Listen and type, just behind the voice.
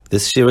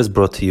This year is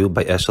brought to you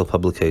by Eshel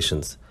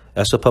Publications.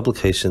 Eshel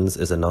Publications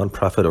is a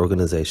non-profit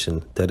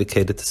organization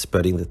dedicated to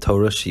spreading the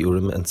Torah,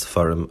 Shiurim, and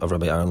Sefarim of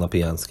Rabbi Aaron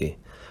Lopiansky.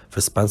 For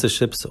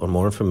sponsorships or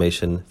more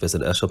information,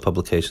 visit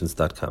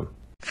eshelpublications.com.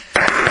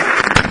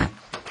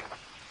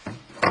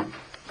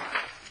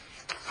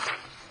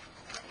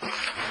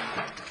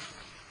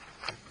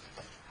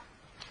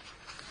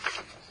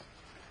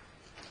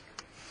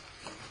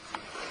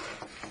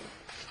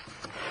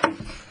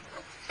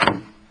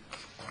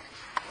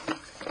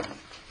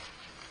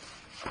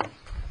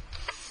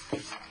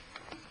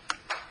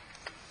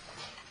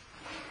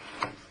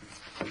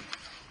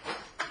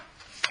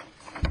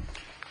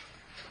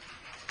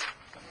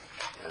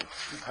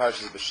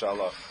 Parshas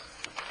Beshalach,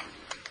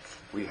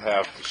 we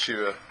have the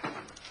Shirot.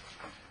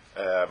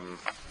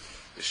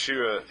 The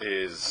Shirot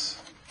is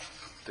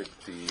the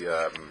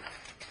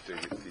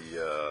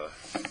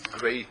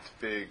great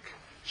big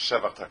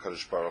Shevat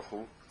HaKadosh Baruch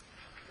Hu,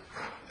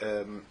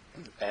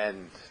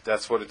 and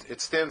that's what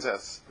it stands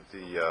as.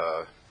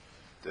 The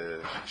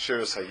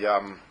Shirot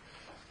HaYam,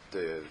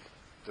 the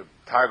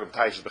Targum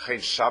Taish B'chein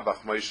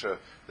Shabach Moshe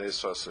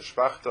Le'Yisrael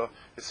Shpachta.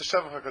 It's the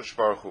Shevat HaKadosh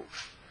Baruch Hu,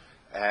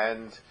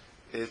 and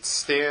it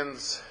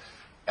stands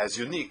as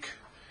unique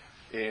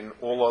in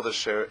all other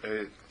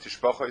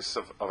tishbachos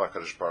of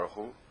HaKadosh Baruch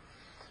Hu.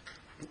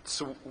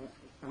 So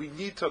we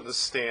need to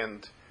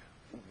understand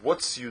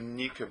what's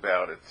unique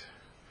about it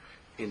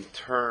in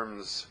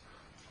terms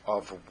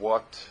of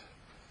what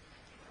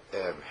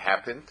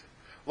happened.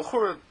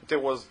 L'chura, there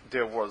was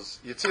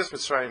Yetzias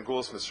Mitzrayim,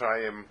 Gulas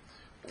Mitzrayim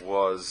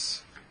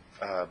was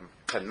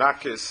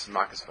Kanakis,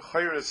 Makis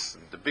B'chayris.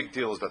 The big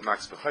deal is that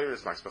Makis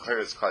B'chayris,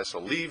 Klal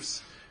Yisrael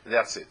leaves, and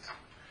that's it.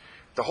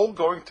 The whole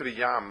going to the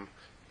Yam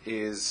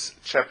is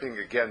chapping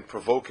again,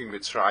 provoking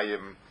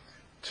Mitzrayim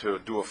to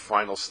do a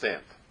final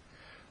stand.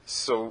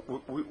 So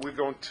we're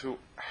going to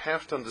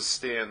have to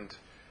understand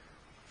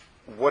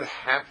what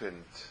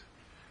happened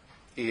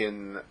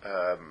in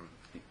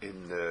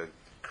the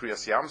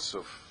Kriyas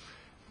Yamsuf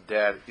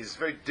that is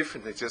very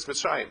different than just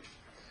Mitzrayim.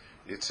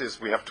 It says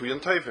we have two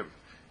Yom Tovim.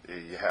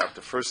 You have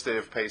the first day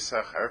of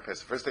Pesach, the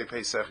first day of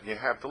Pesach, and you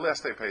have the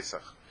last day of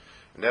Pesach,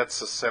 and that's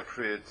a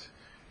separate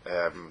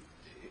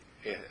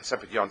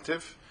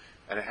yontiv,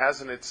 and it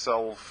has in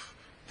itself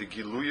the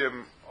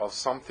giluyim of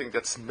something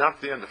that's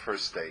not there on the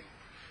first day.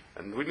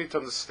 And we need to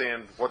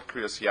understand what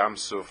Kriyas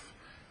Yamsuf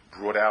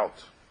brought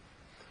out.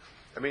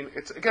 I mean,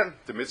 it's again,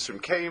 the Mitzrim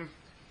came,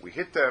 we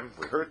hit them,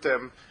 we hurt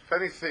them. If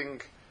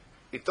anything,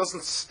 it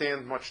doesn't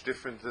stand much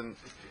different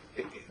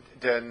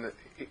than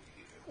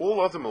all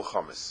other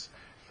milchamas.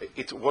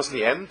 It wasn't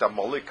the end.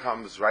 Amalek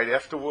comes right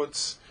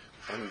afterwards,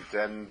 and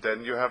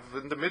then you have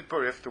in the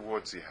Midbar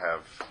afterwards, you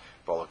have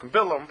Balak and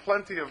Bilam,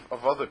 plenty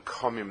of other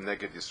Kamim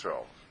Neged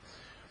Yisrael.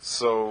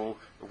 So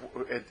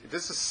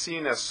this is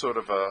seen as sort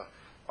of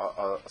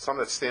something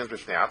that stands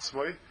with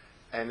Ne'atzmoi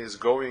and is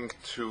going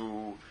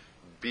to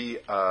be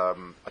a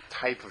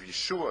type of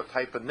Yeshua, a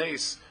type of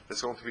Nes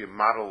that's going to be a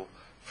model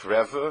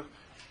forever.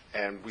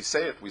 And we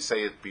say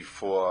it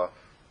before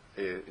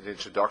in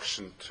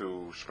introduction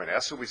to Shemini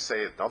Esrei, we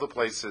say it in other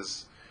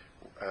places,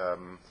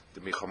 the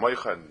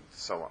Michamoicha and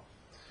so on.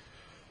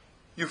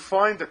 You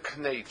find a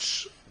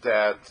knetch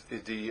that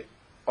the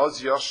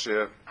Oz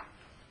Yoshe,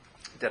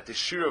 that the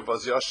Shira of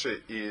Oz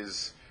Yoshe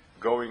is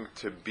going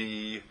to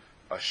be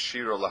a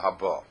Shira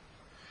Lahaba.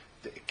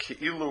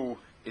 Keilu,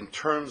 in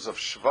terms of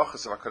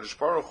Shvachas of HaKadosh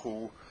Baruch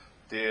Hu,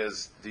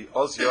 there's the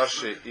Oz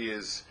Yoshe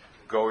is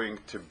going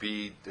to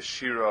be the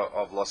Shira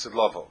of Lasid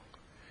Lavo.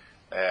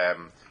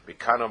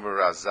 Mikanom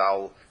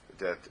Razal,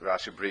 that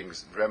Rashi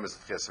brings Remes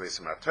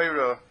Chesavesim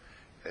HaTorah.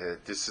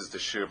 This is the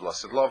Shira of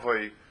Lasid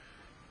Lavo.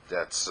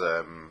 That's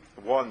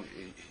one.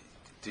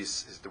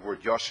 This is the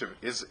word Yoshev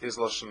is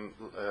Lashon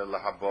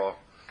Lahaba.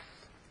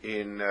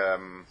 In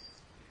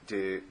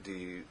the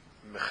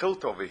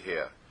Mechilt over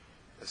here,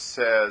 it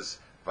says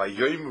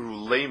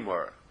Vayomru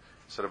Lemor.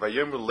 So the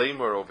Vayomru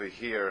Lemor over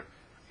here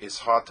is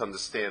hard to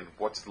understand.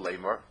 What's the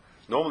Lemor?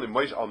 Normally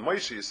on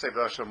Moshe you say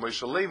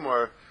Moshe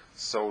Lemor.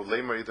 So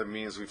Lemor either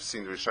means we've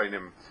seen the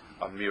Rishonim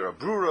Amira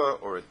Brura,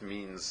 or it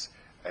means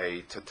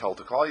a to tell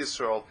to Klal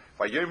Yisrael.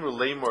 Vayomru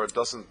Lemor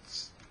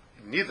doesn't.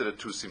 Neither the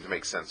two seem to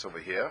make sense over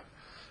here.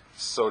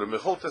 So the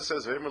Mechilta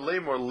says Vayomru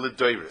Lemor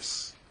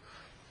Lidoiris.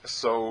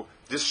 So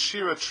this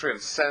Shira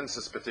transcends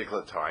this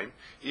particular time,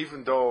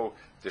 even though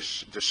the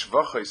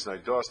Shvacha is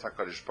Naidos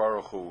HaKadosh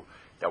Baruch Hu,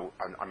 that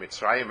on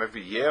Mitzrayim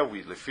every year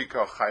we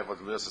Lefika Chayvot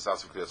Miras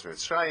Asas V'Kriyas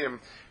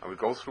Mitzrayim, and we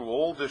go through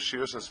all the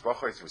Shiras and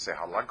Shvachos, and we say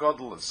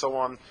Halagadol and so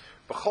on.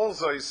 B'chol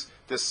Zois,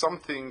 there's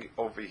something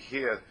over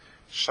here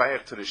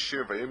Shaykh to the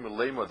Shir Vayomru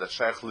Lemor that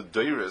Shaykh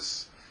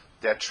Lidoiris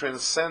that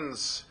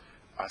transcends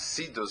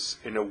Asidus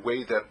in a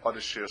way that other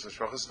Shiras and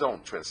Shvachos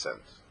don't transcend.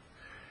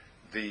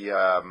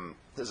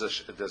 There's a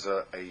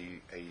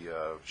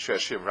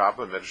Shashim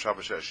Rabbah, Medrash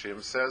Rabbah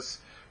Shashim says,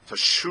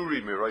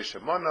 Tashuri Miroi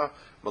Shemana,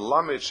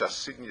 Melamed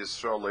Shasidin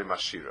Yisrael Le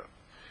Mashira.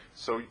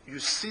 So you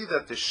see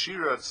that the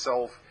Shira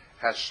itself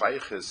has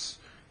Shaykhis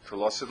to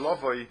Lasid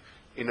Lavoi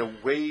in a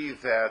way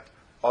that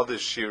other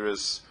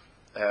Shiras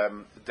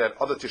that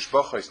other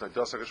tishbachos like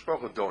das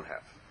HaKadosh don't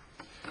have.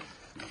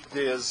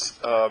 There's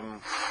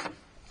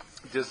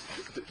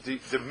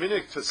the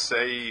minute to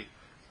say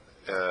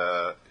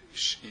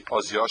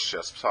Oz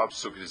Yoshes Psab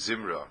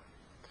Zimra.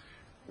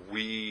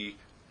 We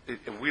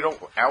don't.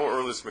 Our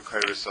earliest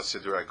Mekayris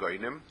Asidur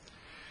Agoinim.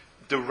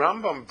 The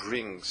Rambam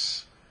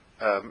brings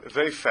a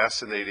very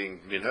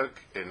fascinating minhag.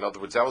 In other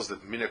words, that was the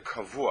minhag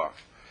kavua,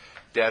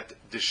 that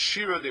the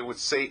shira they would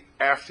say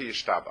after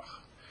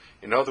Yishtabach.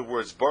 In other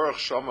words, Baruch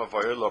Shama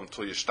Vayolam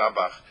to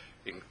Yishtabach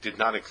did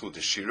not include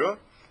the shira.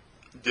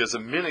 There's a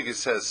minhag. It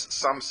says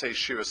some say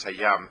Shiras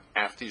HaYam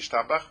after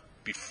Yishtabach,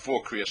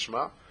 before Kriya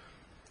Shema.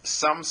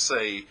 Some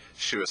say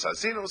Shiras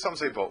Hazino, some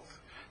say both.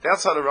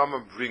 That's how the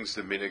Rambam brings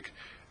the minhag.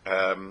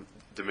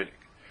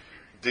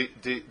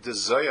 The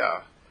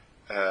Zoya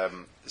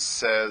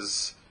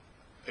says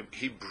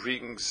he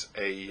brings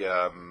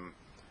a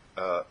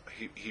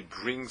he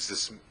brings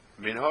this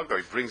minhag, or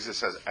he brings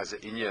this as an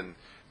inyan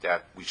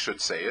that we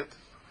should say it,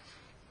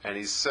 and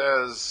he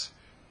says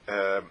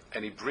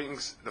and he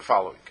brings the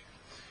following.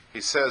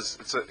 He says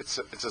it's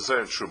a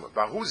Zoya Truma.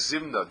 Bahu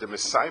Zimna the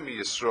Messiah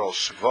Yisrael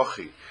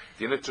Shvochi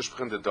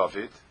the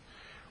David.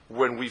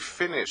 When we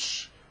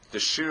finish the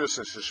Shiras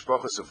and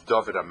Shishbachas of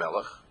David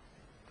HaMelech,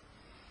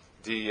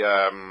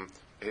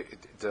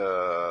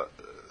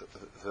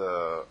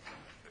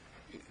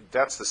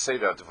 that's the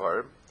Seder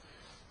Dvarim.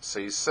 So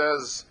he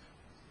says,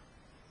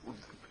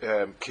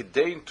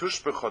 Kidein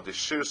Tushbecha the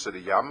Shiras of the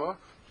Yama,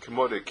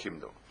 Kimode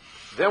Kimdo.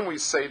 Then we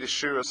say the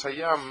Shiras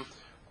HaYam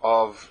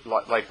of,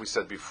 like we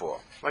said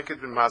before, like it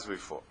been masked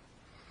before.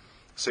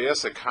 So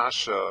yes, a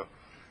kasha,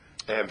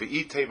 how do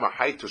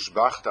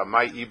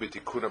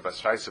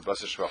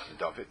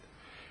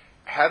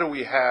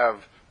we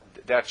have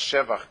that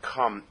shevach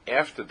come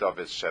after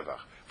David's shevach?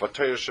 One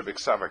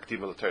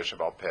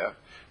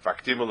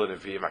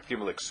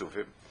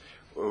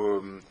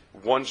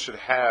should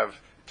have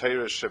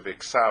Torah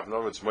shebiksav, in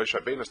other words, Moshe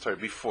Rabbeinu's Torah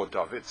before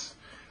David's.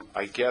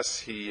 I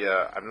guess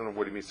I don't know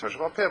what he means Torah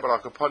shebal peh,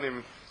 but upon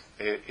him,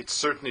 it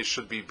certainly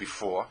should be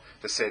before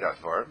the Seder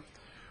Dvar.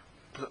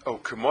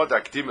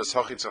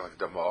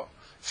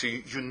 So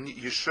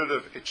you should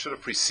have, it should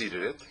have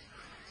preceded it.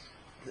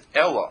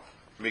 Ella,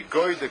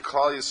 migoy de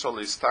klal yisrael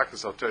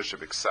istaknes al Torah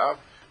shebiksav,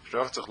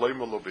 shnoch tzich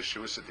loymo lo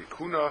b'shivus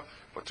edikuna,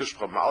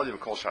 v'tushbcha ma'alim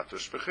kol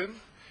shatushbechin,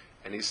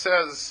 and he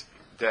says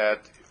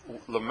that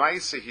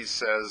lemaise, he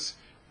says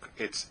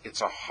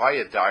it's a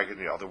higher darga than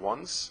the other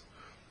ones,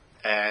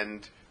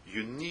 and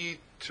you need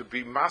to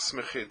be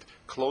masmechid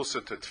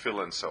closer to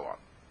tefillah and so on.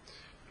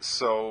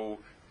 So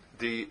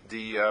the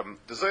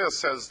Zohar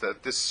says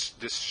that this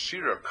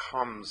shira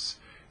comes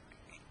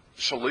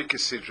Shalika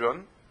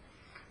Sidron.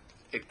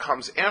 It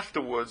comes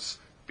afterwards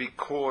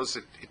because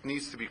it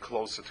needs to be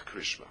closer to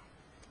Krishna.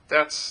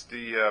 That's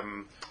the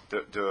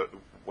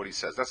what he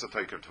says. That's the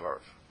Taikar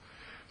Tvarv.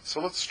 So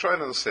let's try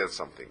to understand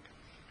something.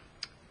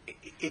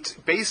 It's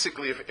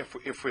basically,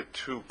 if we're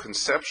to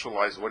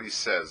conceptualize what he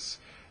says,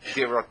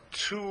 there are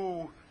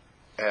two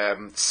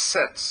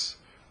sets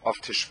of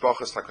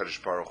Tishbachas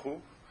HaKadosh Baruch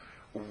Hu.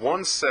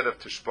 One set of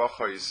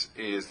Tishbachas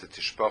is the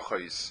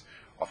Tishbachas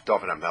of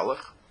David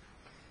HaMelech.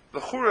 The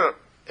Chura,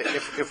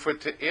 if we're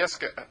to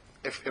ask,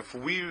 if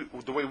we,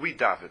 the way we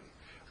daven,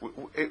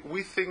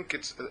 we think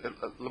it's, we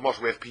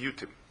have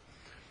piyutim.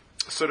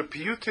 So the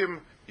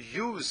piyutim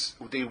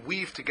they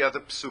weave together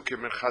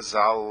psukim and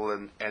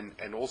chazal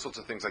and all sorts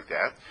of things like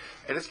that.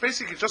 And it's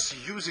basically just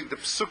using the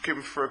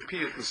psukim for a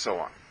piyut and so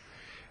on.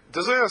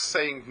 The Zohar is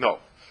saying, no.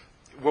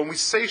 When we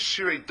say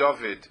Shirei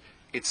David,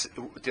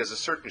 there's a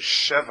certain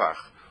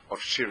shevach of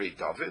Shirei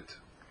David,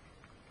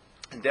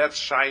 and that's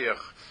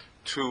shayach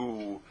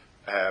to,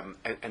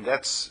 and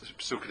that's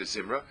Psukei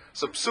Zimra.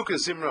 So Psukei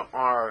Zimra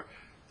are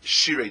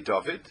Shirei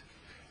David.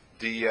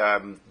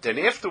 Then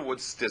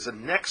afterwards, there's a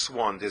next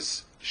one,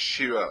 this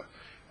Shira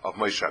of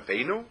Moshe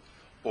Rabbeinu,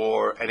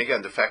 and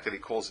again, the fact that he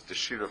calls it the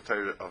Shira of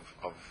Torah of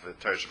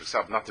Torah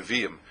Shabbat, not the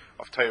Viyam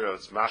of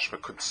Torah's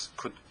Mashma,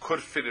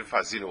 could fit in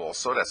Fazinu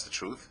also. That's the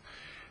truth.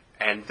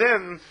 And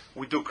then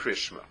we do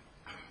Krishma.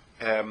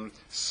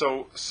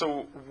 So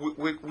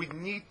we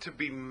need to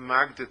be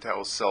magdet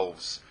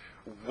ourselves.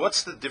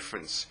 What's the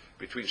difference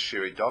between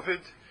Shirei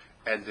David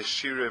and the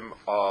Shirim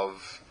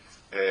of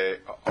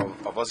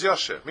Oz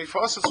Yoshe? I mean,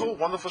 for us, it's all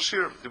wonderful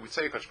Shirim. We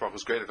say Kadosh Baruch Hu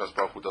is great, Kadosh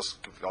Baruch Hu does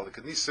all the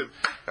Knessim,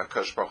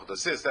 Kadosh Baruch Hu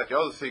does this, that, the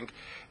other thing.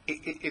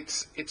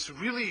 It's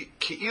really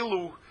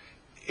Ki'ilu.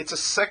 It's a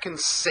second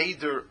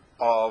Seder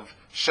of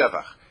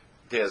Shevach.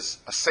 There's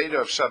a Seder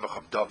of Shevach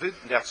of David,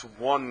 and that's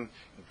one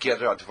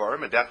Geder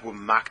Advarim, and that will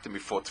mark them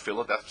before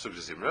Tefillah, that's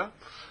Psukei Zimra.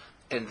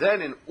 And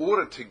then in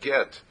order to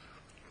get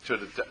to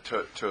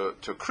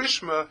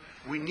Krishma,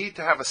 we need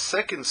to have a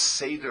second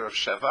Seder of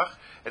Shevach,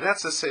 and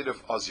that's the Seder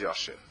of Oz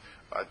Yoshe.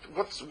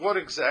 What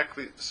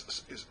exactly,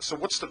 so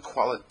what's the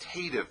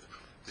qualitative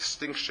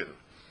distinction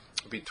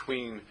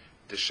between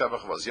the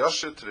Shevach of Oz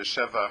Yoshe to the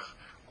Shevach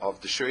of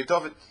the Shirei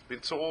David?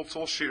 It's all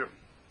Shir.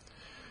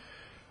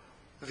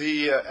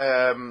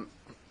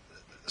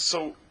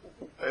 So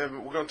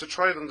we're going to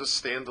try to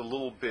understand a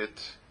little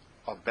bit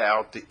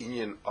about the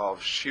inyan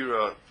of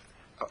Shira,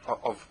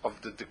 of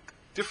the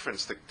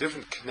difference, the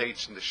different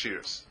knets in the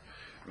Shiras.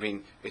 I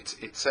mean,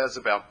 it says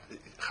about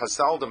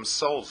Chazal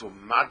themselves were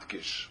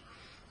madgish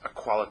a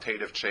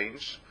qualitative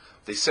change.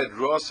 They said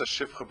Rosa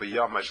Shifcha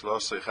B'Yam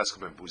Ashlosa Yecheskel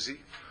Ben Buzi.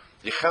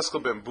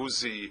 Yecheskel Ben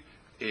Buzi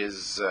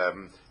is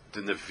the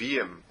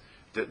Nevi'im,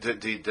 the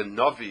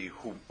Navi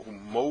who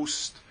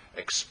most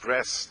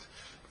expressed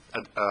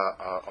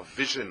a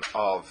vision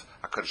of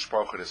HaKadosh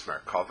Baruch Hu in his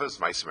Merkava, his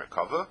Ma'aseh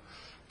Merkava,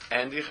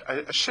 and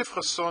a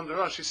Shifcha saw in the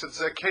Rosh. She said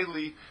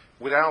Zekeli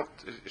without,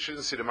 she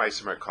didn't see the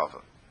Ma'aseh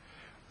Merkava.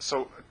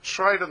 So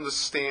try to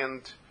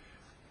understand.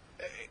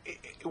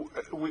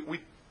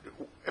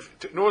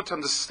 In order to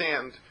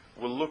understand,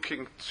 we're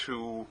looking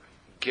to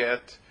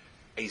get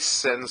a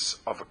sense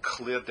of a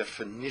clear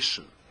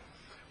definition.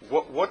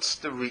 What's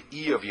the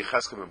re'i of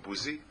Yecheskel Ben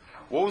Buzi?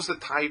 What was the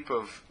type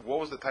of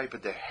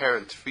deher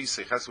and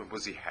tfisa Yecheskel Ben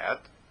Buzi had,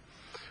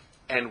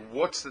 and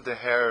what's the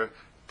deher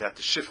that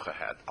the Shifcha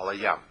had, al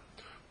HaYam?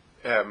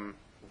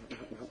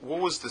 What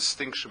was the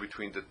distinction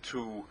between the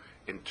two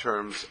in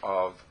terms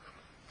of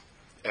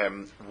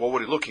what were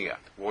they looking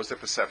at? What was their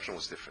perception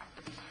was different?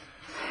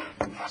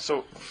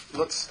 So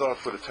let's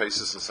start with the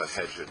Taisus and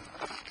Sanhedrin.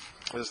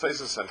 The Taisus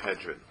and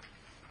Sanhedrin.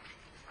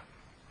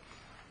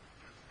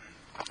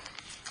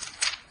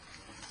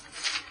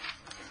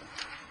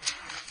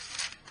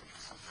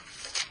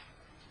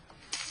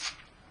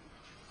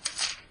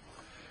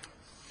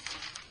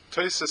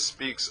 Taisus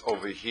speaks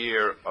over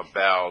here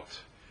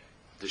about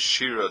the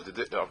Shira that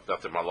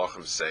the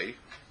Malachim say,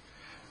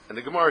 and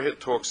the Gemara here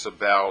talks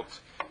about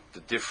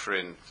the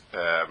different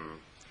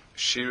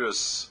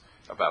Shiras,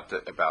 about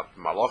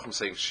Malachim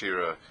saying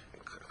Shira,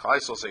 and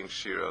Klaisel saying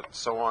Shira, and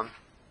so on.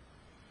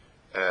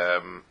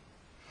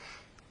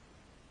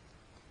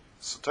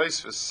 So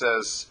Tosfos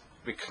says,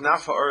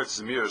 "Miknaf ha'aretz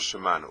zemir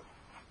shemanu,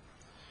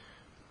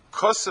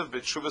 kosev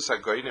b'tshuvas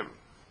hagoyim,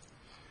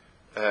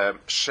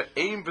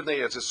 she'ein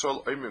b'nei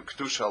Yisrael oimim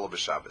kedusha ala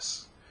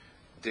b'Shabbos."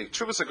 The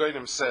Tshuvas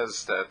hagoyim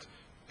says that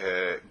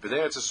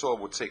b'nei Yisrael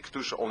would say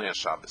kedusha only on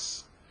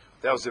Shabbos.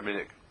 That was the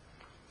minig.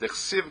 The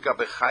chsiv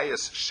gabe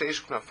chayes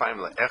sheish knafayim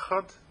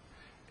le'echad.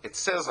 It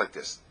says like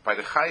this. By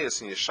the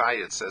chayes in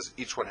Yeshaya, it says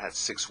each one had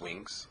 6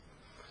 wings.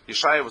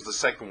 Yeshaya was the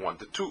second one.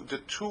 The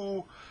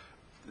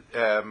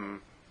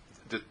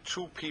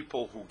two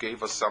people who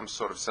gave us some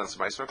sort of sense of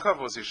Ma'aseh Merkava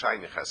was Yeshaya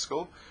and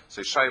Yecheskel.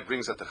 So Yeshaya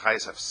brings that the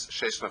chayes have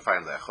sheish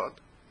knafayim le'echad.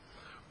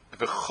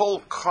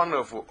 V'chol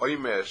konav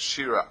u'oimer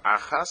shira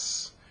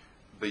achas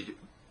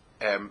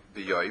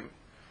b'yoyim.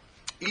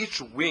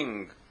 Each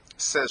wing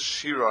says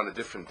Shira on a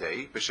different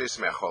day. B'sheis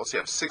me'achol. So you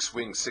have 6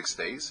 wings, 6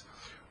 days.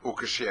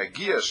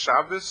 U'k'she'agia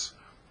Shabbos,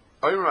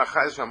 oimer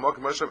achayis v'amok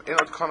moshav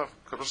enot konav.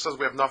 Kadosh says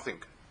we have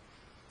nothing.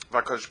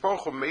 V'akadosh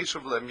Baruch Hu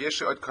meishav le'em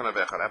yeshi od konav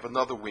echad. I have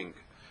another wing.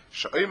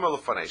 She'oimer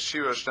lefanei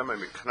Shira shnema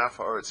miknaf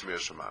ha'aretz mir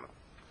shemanu.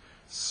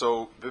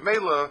 So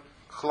b'meila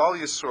Klal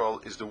Yisrael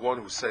is the one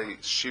who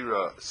says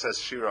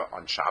Shira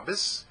on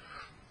Shabbos,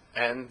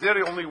 and they're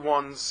the only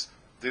ones.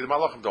 The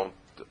Malachim don't.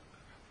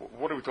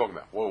 What are we talking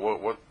about?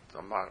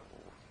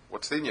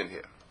 What's the Indian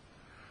here?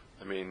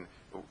 I mean,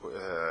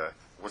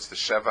 what's the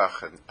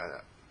Shevach? And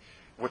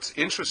what's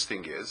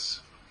interesting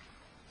is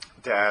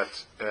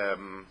that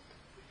Yom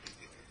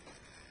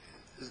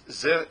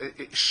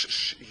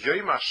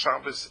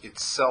HaShabbos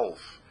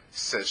itself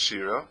says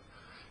Shira.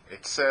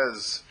 It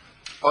says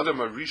Adam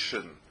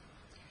Arishan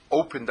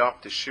opened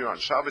up the Shira on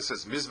Shabbos. It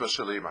says Mizmah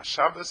Shalei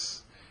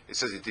HaShabbos. It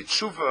says he did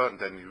tshuva, and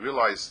then he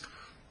realized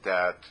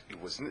that it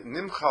was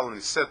Nimchal, and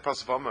he said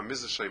Pasavama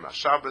Mizmah Shalei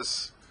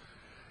HaShabbos.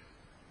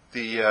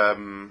 The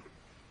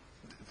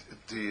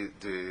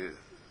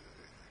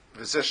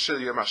V'zeh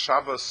Yom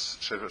HaShabbos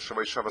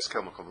Shavei Shabbos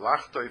Kel Makom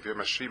Lachtoi V'Yom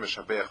HaShvi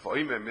Meshabeach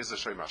V'Oimeh Mizmah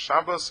Shalei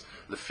HaShabbos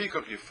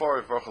Lefikach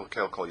Yifor V'Ochel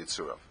Kel Kol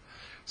Yitzurav.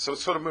 So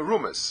it's sort of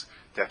merumas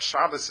that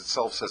Shabbos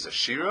itself says a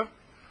Shira,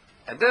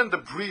 and then the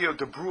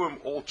Bruim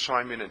all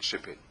chime in and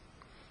chip in.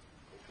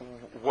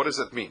 What does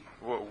that mean?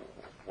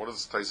 What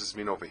does Taisus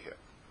mean over here?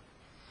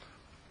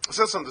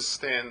 Let's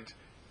understand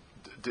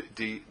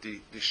the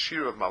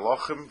Shira of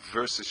Malachim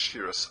versus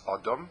Shiras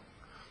Adam,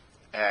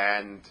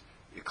 and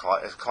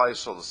Klal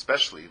Yisrael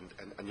especially,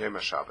 and Yom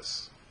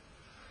HaShabbos.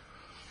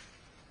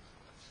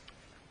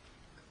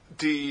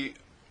 The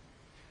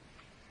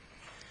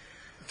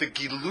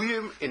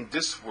Giluyim in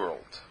this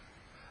world,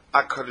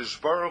 HaKadosh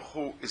Baruch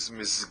Hu is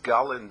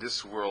mizgal in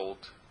this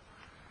world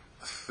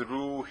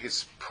through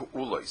his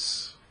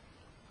pu'ulos.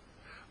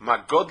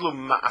 Magodlu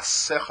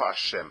ma'asecha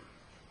Hashem,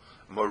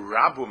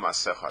 morabu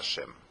ma'asecha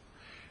Hashem.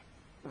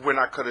 When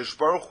HaKadosh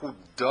Baruch Hu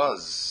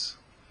does,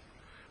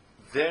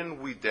 then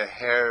we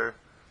deher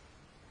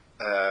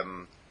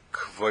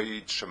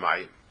kvoid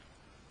shemayim.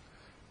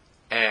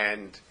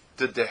 And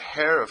the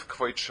deher of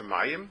kvoid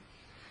shemayim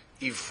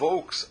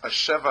evokes a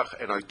shevach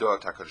and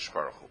oidot HaKadosh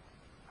Baruch Hu.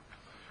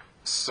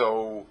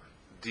 So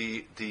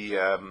the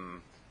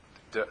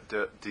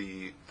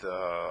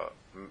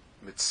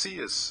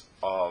mitzias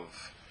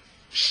of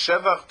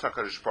Shevach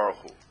HaKadosh Baruch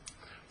Hu,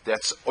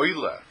 that's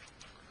oila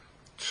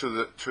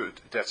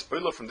that's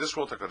Oila from this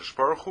world, HaKadosh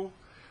Baruch Hu,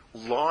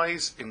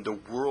 lies in the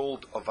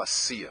world of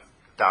Asiya,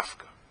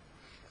 Dafka.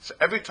 So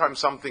every time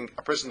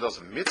a person does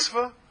a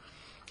mitzvah,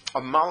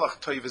 a malach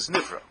toiv is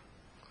nivra.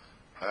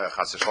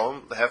 Chas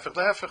v'shalom,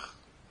 lehefech.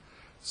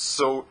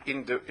 So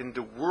in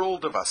the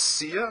world of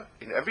Asiya,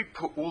 in every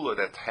pu'ula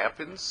that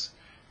happens,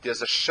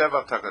 there's a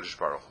shevat HaKadosh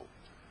Baruch Hu.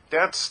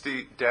 That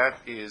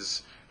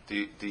is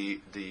the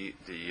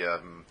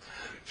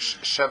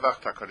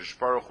shevat HaKadosh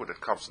Baruch Hu that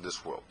comes in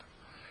this world.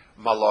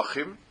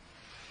 Malachim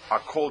are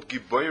called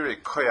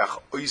giboirei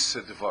koyach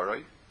oiseh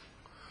dvarei.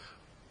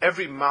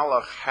 Every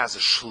malach has a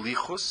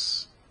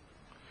shlichus,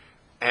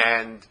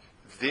 and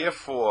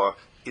therefore,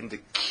 in the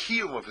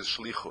kiyum of his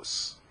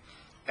shlichus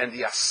and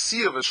the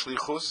asiyah of his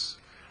shlichus,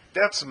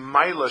 that's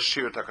Maila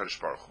Shirat HaKadosh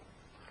Baruch Hu.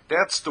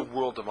 That's the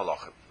world of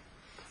malachim.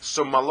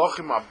 So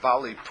malachim are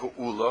bali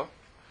pu'ula.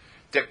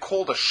 They're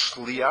called a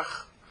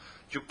shliach.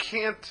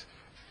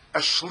 A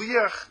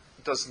shliach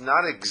does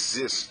not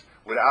exist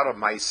without a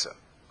maisa.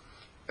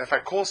 If I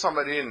call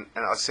somebody in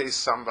and I say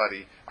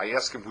I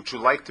ask him, would you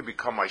like to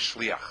become my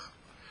shliach?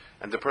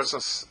 And the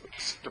person's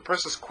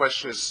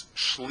question is,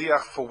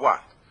 shliach for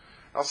what?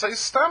 I'll say,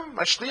 stam,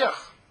 my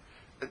shliach.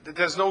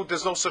 There's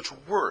no such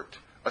word.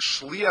 A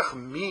shliach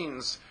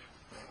means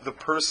the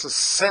person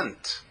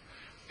sent.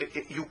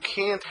 You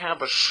can't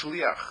have a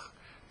shliach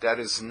that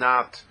is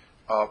not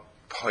a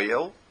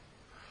poel,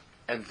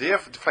 and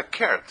therefore,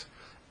 fakert,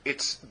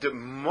 it's the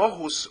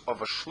mohus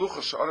of a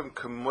shluchas adam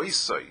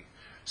kemoisai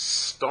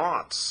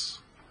starts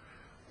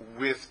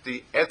with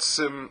the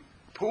etzim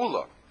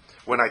pula.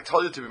 When I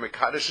tell you to be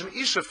mekadesh and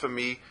isha for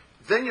me,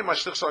 then you're my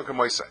shlich shalom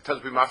kemoisai. Tell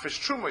you to be mafish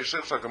truma, you're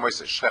shlich shalom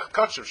kemoisai. Shlech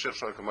kachim, shlich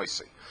shalom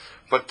kemoisai.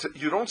 But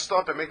you don't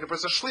start by making a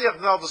person a shliach,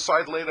 and I'll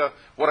decide later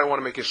what I want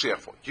to make a shliach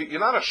for. You're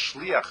not a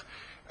shliach.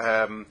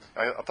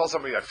 I'll tell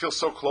somebody, I feel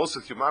so close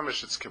with you,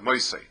 mamish, it's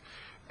kemoisei.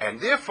 And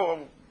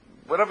therefore,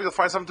 whenever you'll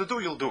find something to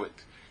do, you'll do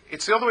it.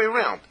 It's the other way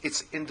around.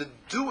 It's in the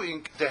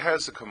doing that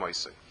has the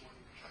kemoisei.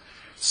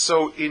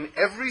 So in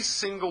every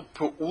single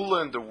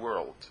pu'ula in the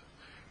world,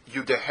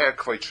 you deher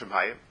kvayt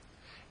shemayim.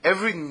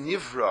 Every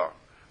nivra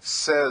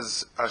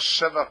says,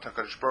 Ashevat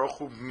HaKadosh Baruch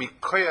Hu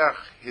mikoyach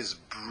his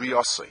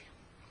briyosei.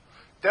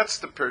 That's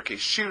the Perkei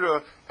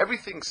Shira.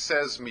 Everything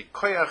says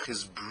mikoyach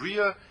his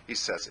bria, he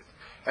says it.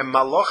 And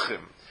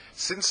malachim,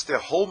 since their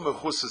whole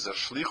mechus is a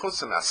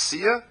shlichus and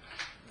asiyah,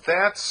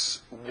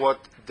 that's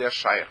what they're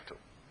shaykh to.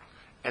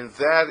 And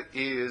that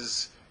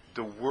is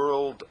the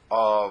world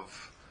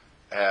of,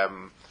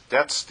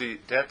 that's the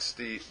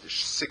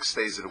 6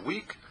 days of the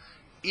week.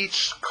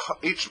 Each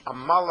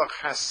malach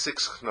has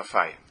 6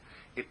 knafayim.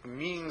 It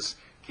means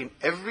in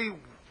every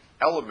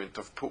element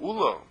of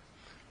pu'ula,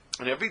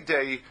 and every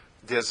day,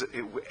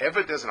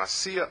 wherever there's an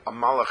asiyah, a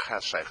malach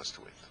has shaykhs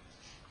to it.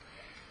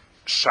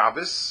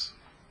 Shabbos,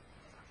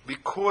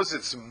 because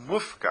it's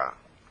mufka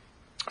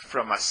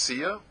from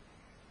asiyah,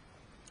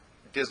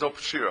 there's no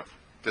shira.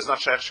 There's not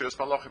shaykh shiras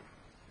malachim.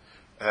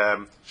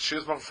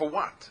 Shiras malachim for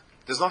what?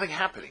 There's nothing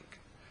happening.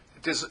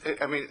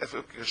 If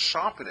we can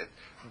sharpen it,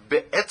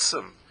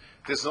 be'etzim,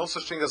 there's no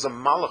such thing as a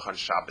malach on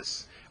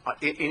Shabbos.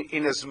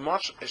 In as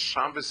much as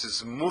Shabbos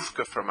is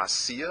mufka from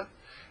asiyah,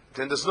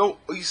 then there's no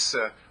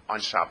oiseh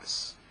on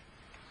Shabbos.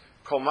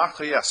 Kol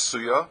machri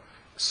asuyah.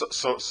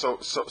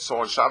 So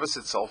on Shabbos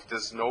itself,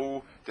 there's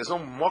no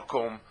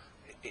mokom.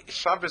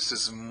 Shabbos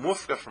is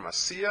mufka from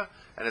asiyah,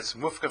 and it's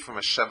mufka from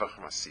a sheva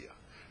from asiyah.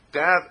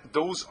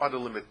 Those are the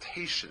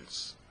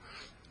limitations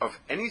of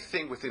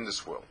anything within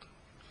this world.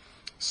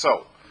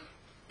 So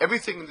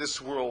everything in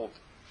this world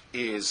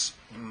is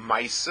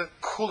maisa,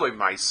 kulei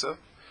maisa.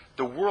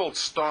 The world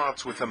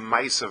starts with a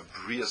maisa of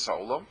Brias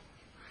Olam,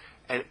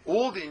 and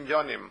all the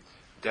inyanim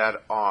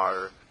that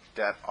are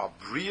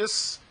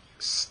Brias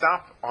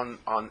stop on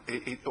all the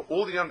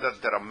inyanim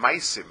that are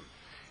maisim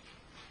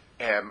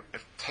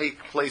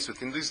take place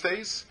within these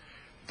days.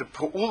 The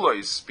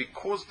pu'ulos,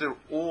 because they're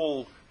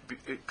all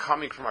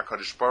coming from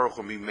HaKadosh Baruch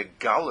Hu,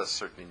 megala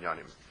certain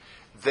inyanim,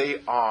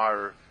 they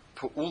are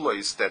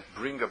pu'ulos that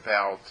bring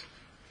about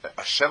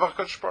a sheva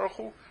HaKadosh Baruch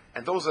Hu,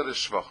 and those are the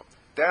shvachim.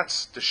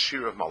 That's the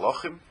shir of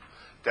malachim.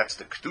 That's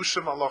the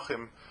kedusha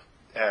malachim,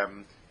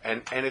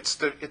 and it's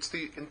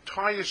the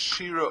entire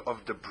shira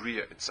of the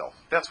bria itself.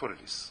 That's what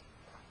it is.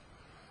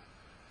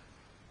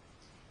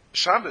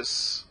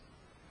 Shabbos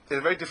is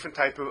a very different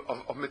type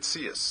of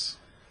metzias.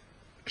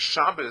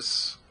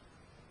 Shabbos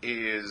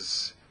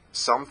is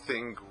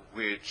something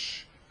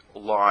which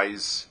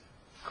lies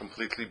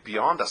completely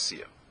beyond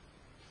asiyah.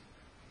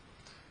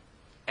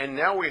 And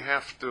now we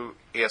have to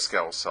ask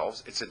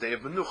ourselves, it's a day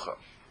of menucha.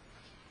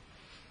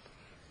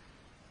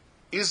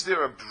 Is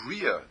there a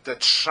bria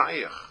that's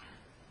shaykh,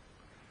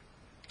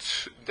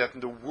 that in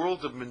the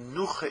world of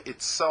menucha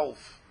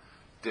itself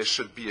there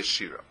should be a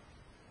shira?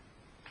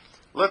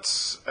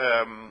 Let's take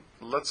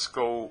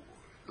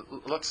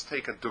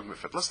a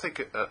dugmafet. Let's take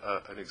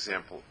an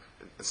example,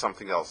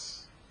 something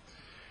else.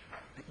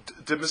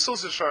 The Mesil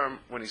Zisharm,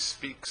 when he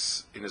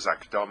speaks in his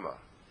Akdama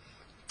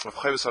of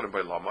Chayvus Adam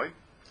by Lamai,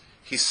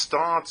 he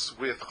starts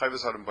with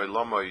Chayvus Adam by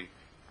Lamai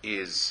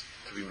is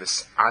to be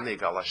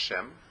mis'aneg al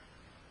Hashem.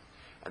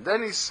 And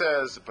then he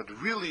says, but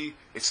really,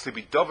 it's to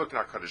be dovek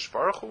na'kadosh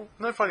Baruch Hu. And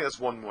then finally, he has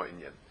one more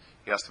inyan.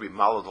 He has to be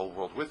malad the whole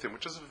world with him,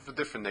 which is of a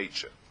different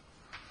nature.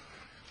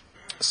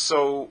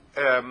 So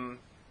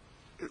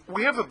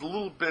we have a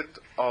little bit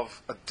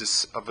of a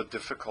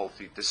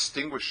difficulty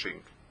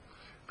distinguishing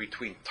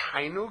between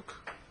tainug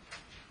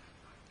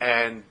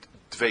and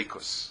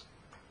dveikus.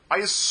 I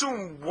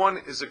assume one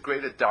is a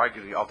greater darga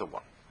than the other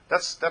one.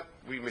 That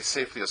we may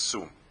safely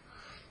assume.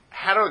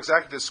 How to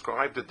exactly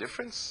describe the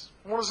difference?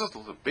 One is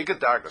a bigger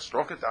darga,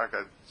 stronger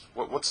darga.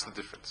 What's the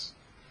difference?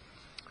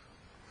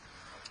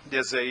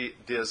 There's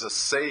a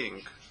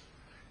saying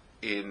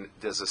in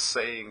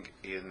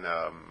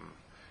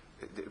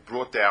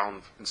brought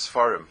down in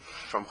Sfarim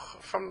from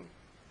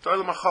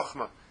Doilem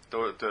HaChachma.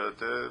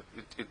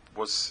 It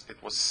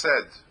was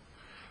said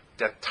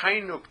that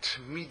tainug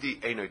tmidi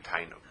einoi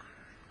tainug.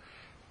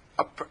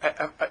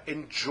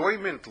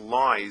 Enjoyment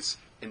lies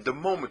in the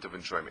moment of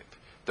enjoyment.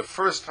 The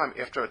first time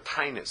after a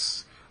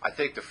tainus, I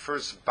take the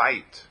first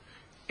bite,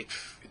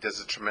 there's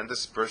a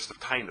tremendous burst of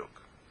tainug.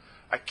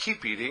 I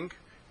keep eating,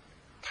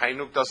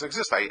 tainug doesn't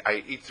exist.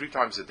 I eat 3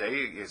 times a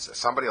day.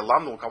 Somebody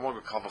alam will come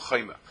over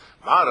kalvachayma.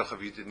 Marach,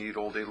 if you didn't eat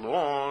all day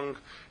long,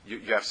 you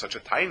have such a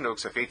tainug.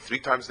 So if you ate 3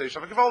 times a day, you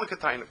have a gewaldige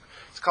tainug.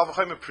 It's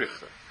kalvachayma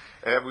prichter.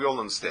 We all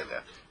understand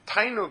that.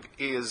 Tainug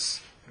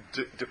is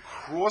the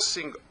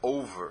crossing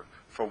over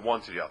from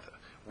one to the other.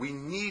 We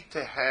need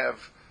to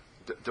have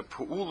the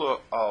pu'ula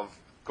of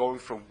going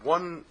from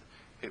one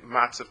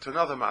matzav to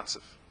another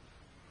matzav.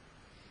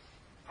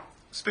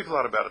 Speak a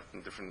lot about it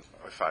in different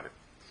fadim.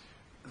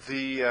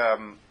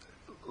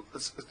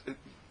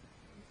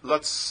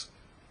 Let's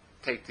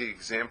take the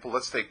example.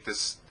 Let's take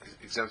this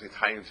example of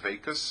Tainug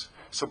Dveikus.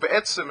 So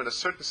be'etzim, in a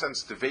certain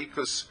sense, the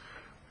Dveikus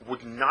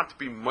would not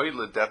be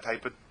moiled that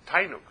type of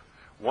Tainug.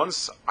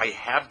 Once I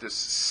have this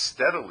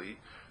steadily,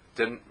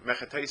 then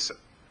mechatesa.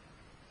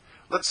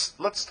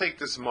 Let's take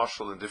this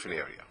marshal in a different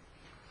area.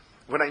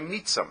 When I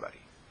meet somebody,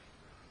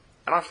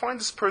 and I find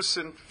this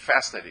person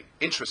fascinating,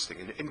 interesting,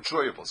 and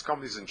enjoyable, his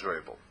company is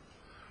enjoyable.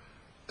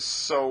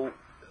 So,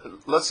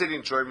 let's say the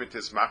enjoyment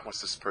is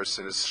machmas, this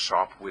person is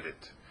sharp-witted.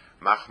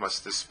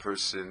 Machmas, this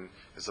person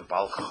is a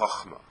bal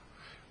chachma.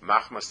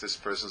 Machmas, this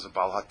person is a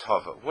bal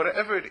hatava.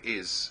 Whatever it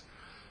is,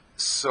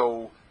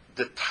 so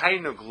the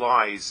tainug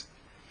lies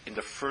in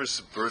the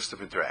first burst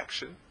of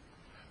interaction.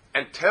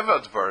 And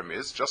teva dvarim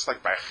is, just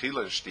like by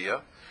achila and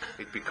shtia,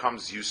 it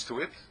becomes used to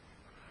it.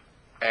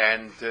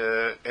 And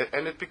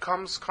it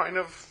becomes kind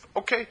of,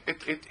 okay,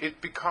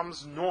 it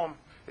becomes norm.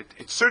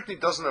 It certainly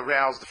doesn't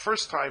arouse. The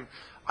first time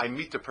I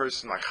meet the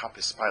person like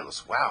Chapis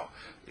Pilos, wow,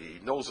 he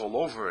knows all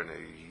over, and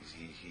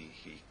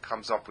he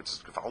comes up with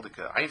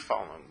gewaldige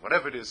Einfall and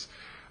whatever it is.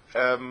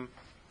 Then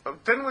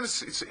when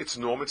it's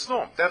norm, it's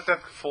norm.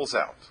 That falls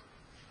out.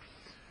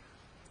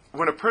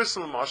 When a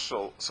person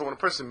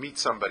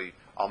meets somebody,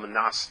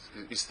 Almanas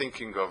is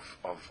thinking of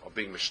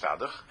being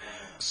mishtadach.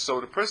 So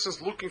the person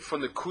is looking for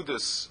the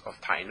kudas of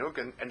tainug,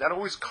 and that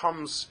always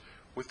comes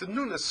with the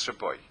nunas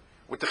shaboy,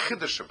 with the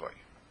chiddush shaboy.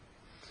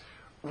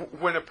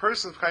 When a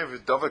person is kind of a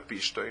davak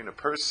bishtoy, and a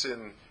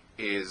person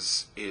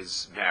is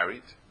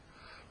married,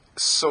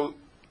 so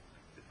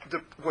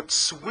what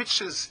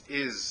switches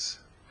is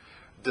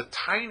the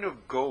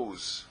tainug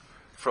goes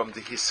from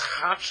the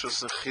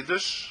hischachos and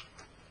chiddush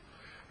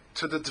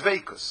to the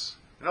dveikus.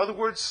 In other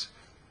words,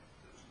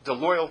 the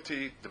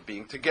loyalty, the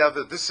being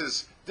together. This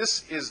is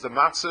the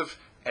matzav,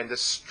 and the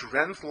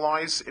strength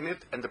lies in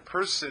it. And the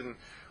person,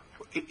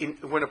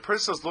 when a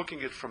person is looking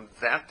at it from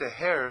that to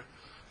hair,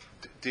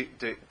 the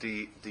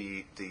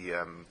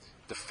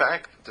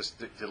fact,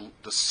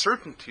 the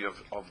certainty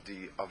of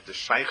the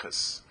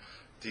shaykhs,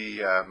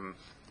 the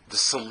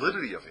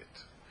solidity of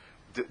it,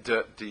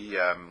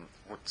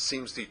 what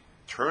seems the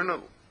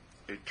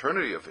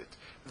eternity of it,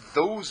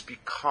 those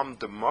become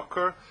the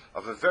makar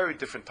of a very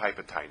different type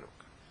of tainug.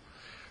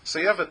 So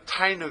you have a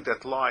tainug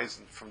that lies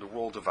from the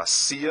world of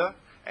asiya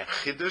and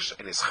chiddush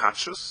and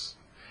ischachus,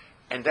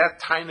 and that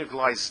tainug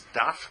lies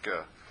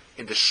dafka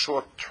in the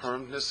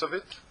short-termness of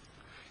it,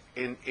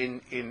 in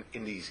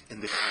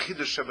the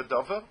chiddush of a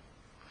dava,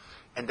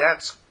 and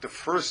that's the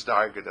first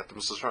darga that the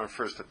Muslim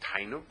refers to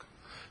tainug.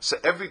 So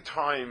every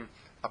time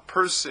a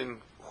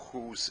person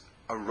who's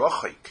a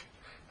rochik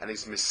and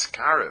he's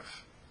miskarev,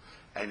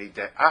 and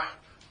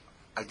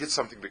I did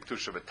something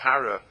b'kedusha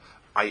b'tara,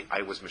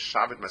 I was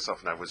mishabed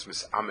myself, and I was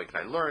misamek, and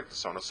I learned, and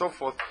so on and so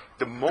forth.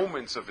 The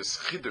moments of his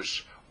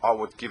chidush are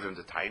what give him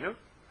the tainu.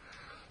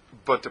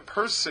 But the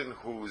person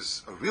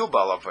who's a real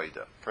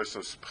balavaida, a person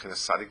who's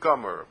b'chinas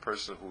sadigomer, a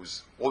person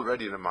who's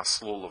already in a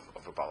maslul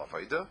of a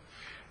balavaida,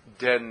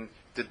 then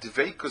the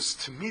deveikus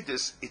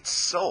tamidis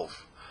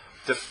itself,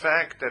 the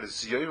fact that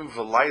it's yom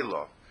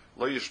v'layla,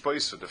 lo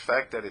yishboisu, the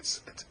fact that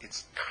it's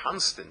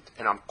constant,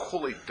 and I'm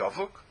kulei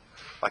davuk,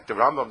 like the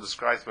Rambam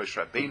describes Moshe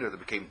Rabbeinu that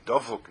became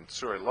davuk and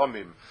tzur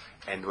elamim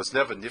and was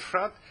never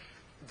nifrat,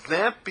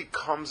 that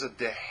becomes a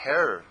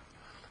deher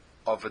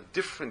of a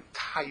different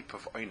type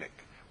of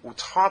oinik.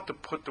 it's hard to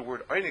put the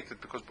word einik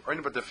because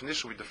einik by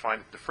definition we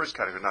define the first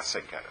category, not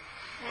second category.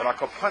 But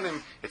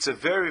akapanim, it's a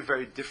very,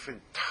 very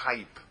different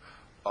type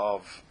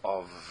of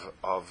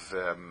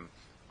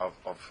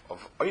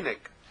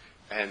einik,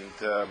 and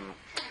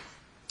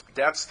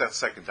that's that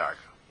second darga.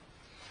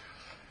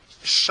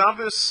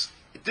 Shabbos,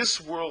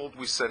 this world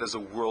we said is a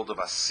world of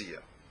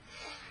Asiya.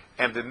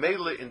 And the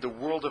Mele in the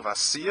world of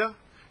Asiya,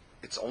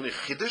 it's only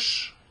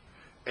Chiddush,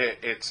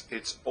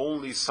 it's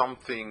only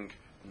something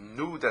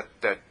new that,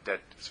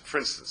 for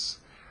instance,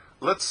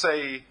 let's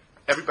say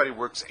everybody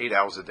works 8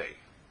 hours a day,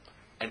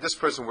 and this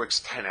person works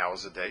 10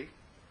 hours a day.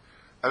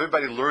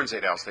 Everybody learns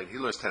 8 hours a day, he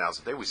learns 10 hours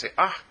a day. We say,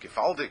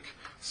 Gefaldik,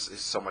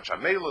 so much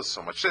Amela,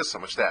 so much this, so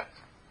much that.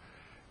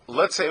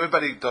 Let's say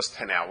everybody does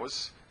 10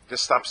 hours, there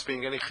stops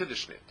being any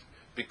Chiddush in it.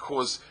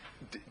 Because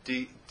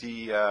the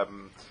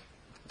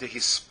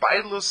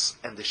hispilus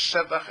and the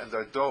shevach and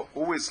the ado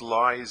always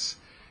lies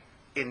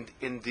in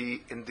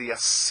the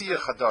asiyah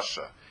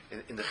chadasha,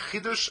 in the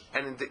chiddush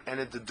and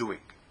in the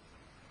doing.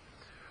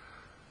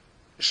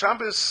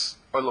 Shabbos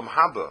olam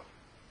haba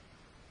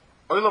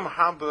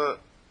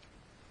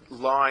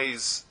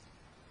lies.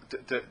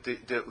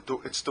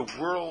 It's the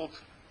world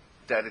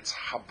that it's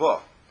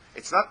haba.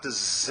 It's not the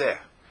zeh.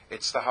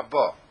 It's the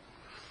haba.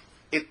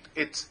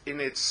 It's in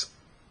its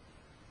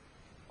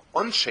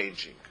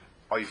unchanging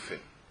oifin,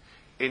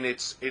 in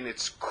its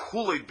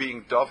kulei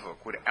being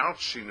davuk without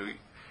shinui.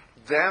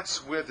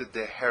 That's where the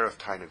deher of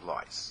Tainig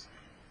lies.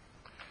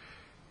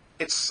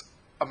 It's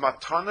a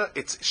matana.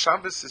 It's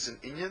Shabbos is an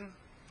inyan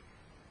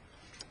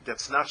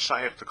that's not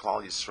shaykh to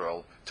Klal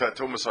Yisrael to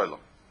Umas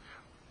Olam.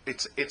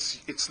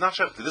 It's not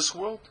shaykh to this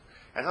world,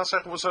 and not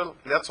shaykh to Umas Olam.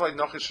 That's why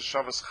Nochish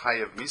Shabbos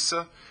chayav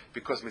misa,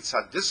 because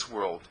mitzad this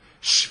world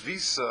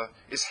shvisa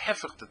is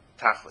hefech to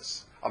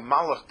tachlis. A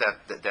malach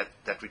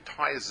that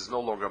retires is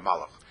no longer a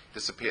malach,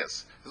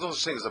 disappears. There's no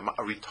such thing as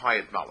a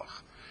retired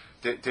malach.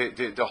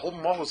 The whole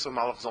malach of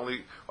malach is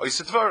only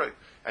oiseh dvarei,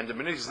 and the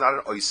minute he's not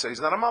an oiseh, he's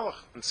not a malach.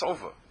 It's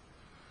over.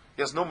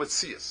 He has no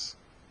metzias.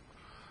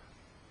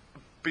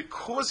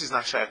 Because he's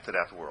not shaykh to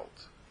that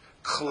world.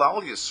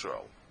 Klal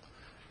Yisrael,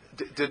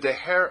 the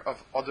hair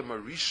of Adam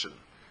Arishan,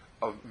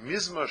 of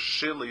Mizmar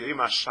Shil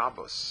Yom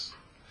Shabbos,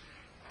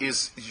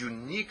 is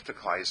unique to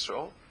Klal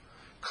Yisrael.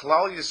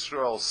 Klal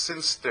Yisrael,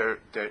 since they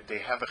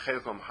have a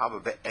chelik haba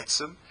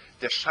be'etzem,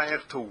 they're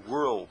shaykh to a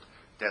world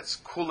that's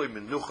kulei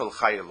menuchel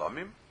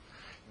chayelamim.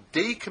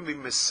 They can be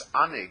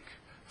misanig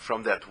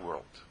from that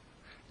world.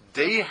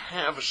 They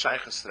have a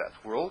shaykhs to that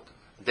world.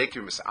 They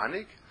can be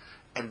misanig,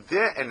 and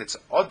it's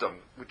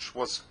Adam, which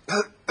was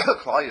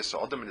Klal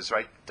Yisrael, Adam in his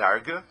right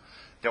darga.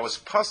 There was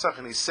Pasach,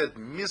 and he said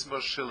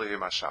Mizmar Shel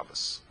Yom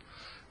Shabbos.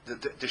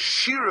 The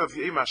shir of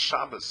Yom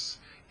Shabbos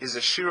is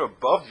a shir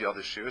above the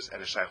other shirs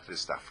and a shaykh to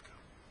this dafka.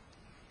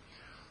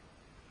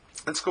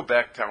 Let's go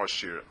back to our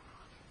shir.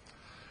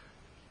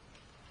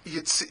 In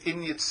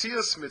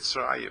Yetzias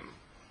Mitzrayim,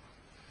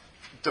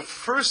 the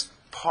first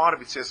part of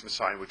Yetzias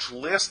Mitzrayim, which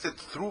lasted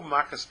through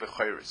Makas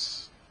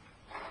Bechoros,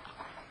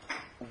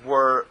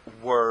 were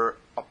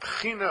a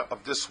pchina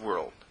of this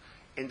world,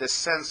 in the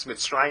sense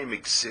Mitzrayim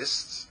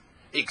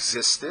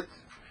existed,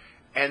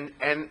 and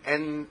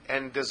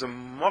there's a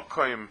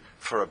mokoim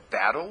for a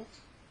battle,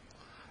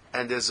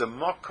 and there's a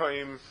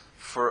mokoim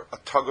for a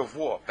tug of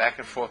war, back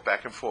and forth,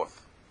 back and forth.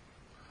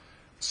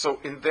 So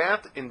in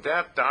that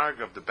darg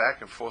of the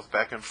back and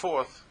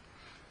forth,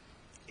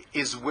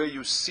 is where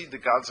you see the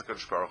God's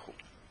HaKadosh Baruch Hu.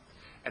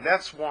 And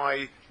that's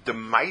why the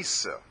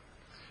Maisa,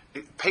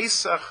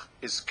 Pesach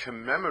is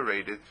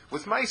commemorated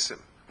with Maisim,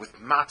 with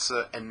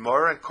Matzah and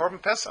Mor and Korban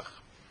Pesach.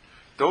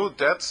 Though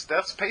that's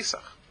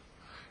Pesach.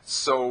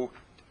 So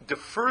the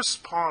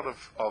first part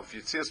of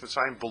Yetzias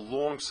Mitzrayim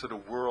belongs to the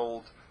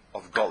world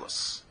of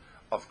Golus,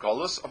 of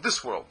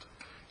this world.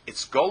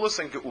 It's Golus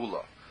and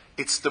Geula.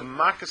 It's the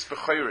Makas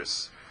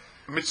Bechoros.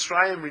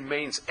 Mitzrayim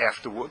remains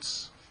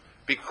afterwards,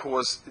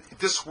 because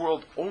this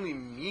world only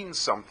means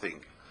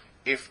something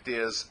if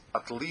there's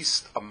at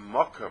least a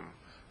makom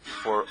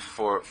for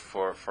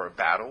a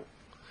battle.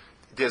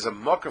 There's a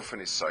makom for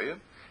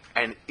Nisayan,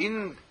 and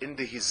in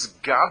the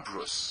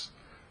Hisgabrus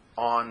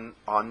on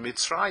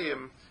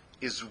Mitzrayim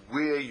is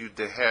where you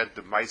had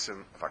the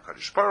Maisim of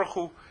HaKadosh Baruch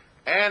Hu,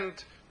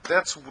 and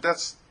that's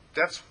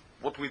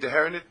what we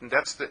deher it, and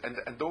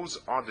those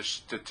are the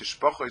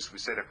tishbachos we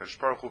say that HaKadosh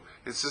Baruch Hu.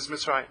 This is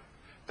Mitzrayim.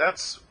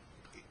 That's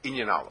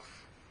Inyan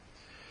Aleph.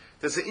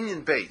 There's an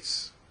Inyan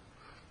Beis,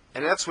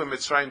 and that's where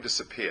Mitzrayim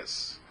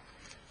disappears.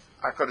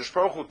 HaKadosh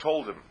Baruch Hu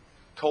told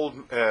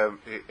Moshe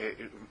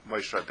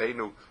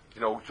Rabbeinu,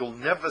 you'll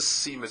never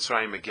see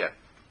Mitzrayim again.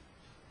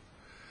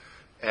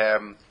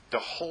 The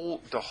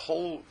whole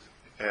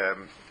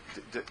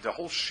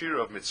shir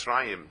of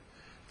Mitzrayim,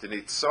 the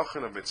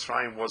Nitzachon of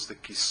Mitzrayim was the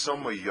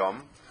Kisom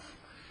HaYam.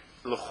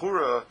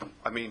 L'chura,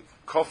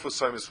 Kofu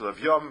Soimus will have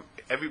Yam.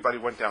 Everybody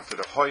went down to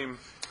the HaYam,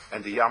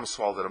 and the Yam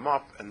swallowed them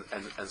up, and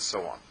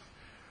so on.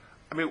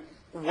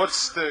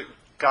 What's the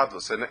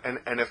godless?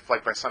 And if,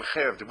 like by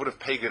Sanchev, they would have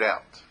pegged it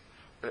out.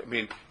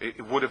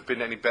 It would have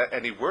been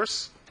any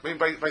worse. By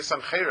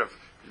Sanchev,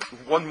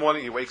 One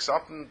morning he wakes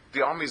up and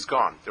the army's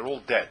gone. They're all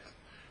dead.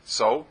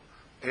 So,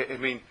 I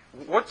mean,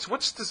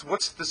 what's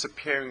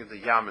disappearing in the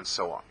Yam and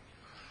so on?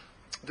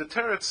 The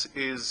teretz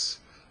is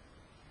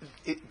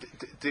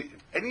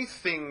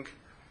anything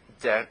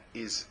that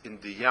is in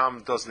the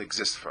Yam doesn't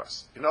exist for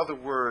us. In other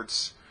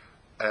words,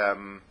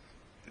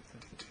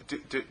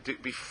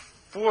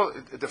 before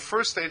the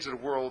first stage of the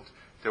world,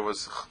 there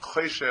was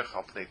Choshech,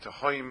 al pnei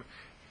Tehoim.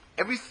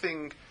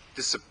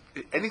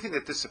 Anything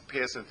that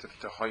disappears into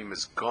the Tehoim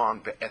is gone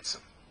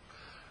be'etzem.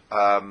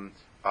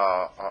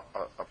 A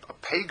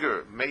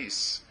pager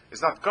mace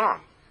is not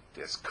gone.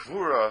 There's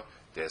kvura,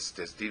 there's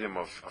dinim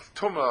of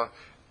tumah.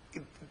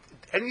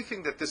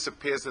 Anything that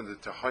disappears in the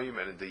Tehoim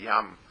and in the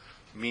Yam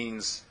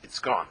means it's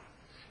gone.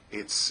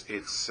 It's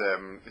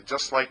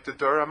just like the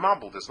Dura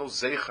Mabul. There's no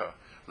zecha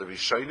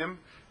lerishonim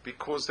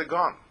because they're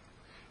gone.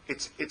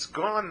 It's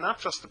gone. Not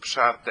just the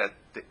pshat that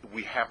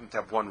we happen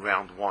to have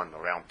round one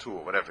or round two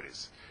or whatever it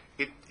is.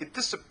 It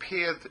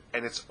disappeared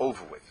and it's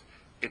over with.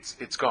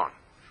 It's gone.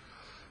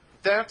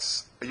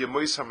 That's a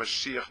Yemois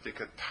HaMashiach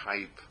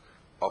type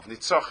of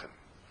nitzachim.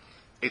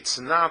 It's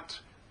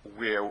not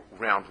where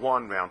round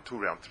one, round two,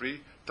 round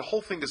three. The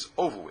whole thing is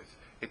over with.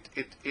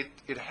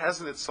 It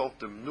has in itself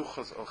the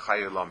mnuchas al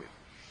chayolamim.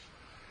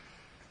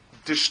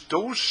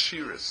 Those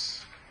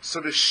shiras. So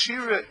the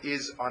shira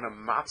is on a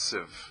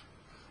matziv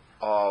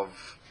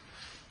of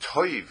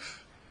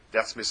toiv.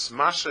 That's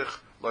mismashech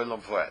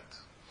loylam voed.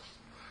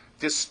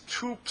 There's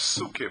two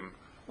psukim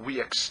we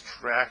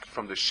extract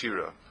from the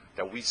shira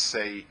that we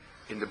say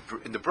in the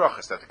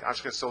brachas that the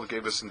Ashkenaz Soul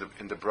gave us in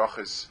the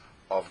brachas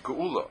of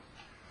Geula,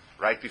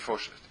 right before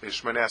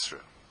Shemon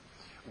Esrei.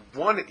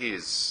 One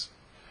is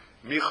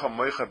Micha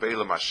Moicha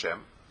Be'elam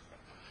Hashem,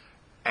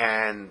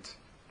 and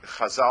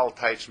Chazal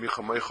teach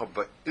Micha Moicha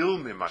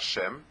Be'ilmim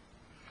Hashem,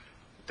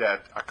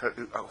 that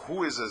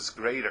who is as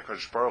great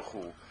HaKadosh Baruch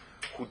Hu,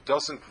 who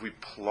doesn't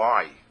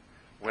reply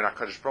when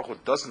HaKadosh Baruch Hu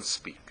doesn't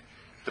speak.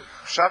 The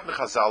Pshat in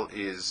Chazal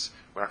is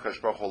when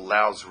HaKadosh Baruch Hu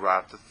allows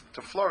Ra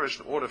to flourish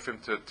in order for him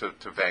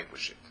to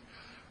vanquish it.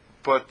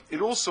 But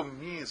it also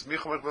means,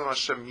 Micha Moicha Be'elam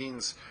Hashem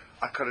means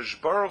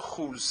HaKadosh Baruch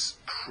Hu's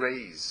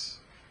praise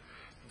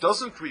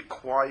doesn't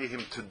require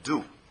him to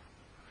do.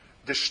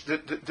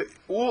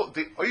 All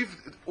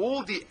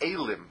the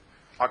Elim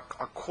are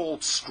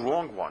called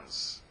strong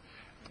ones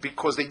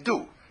because they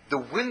do. The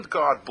wind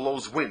god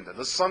blows wind, and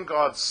the sun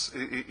god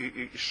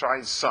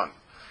shines sun.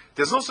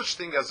 There's no such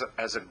thing as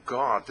a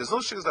god. There's no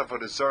such thing as a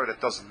Avodah Zarah that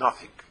does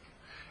nothing.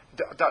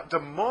 The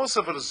most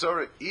of Avodah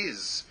Zarah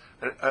is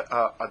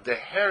the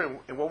hair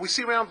in what we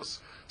see around us.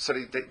 So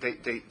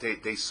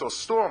they saw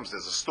storms.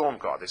 There's a storm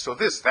god. They saw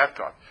this, that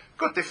god.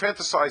 Good. They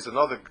fantasized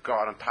another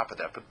god on top of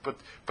that.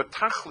 But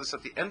tachlis,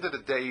 at the end of the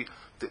day,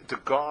 the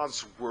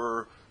gods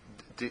were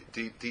the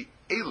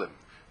elim.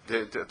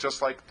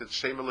 Just like the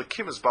Shem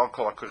Elokim is Baal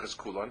Kol HaKoiches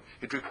Kulon,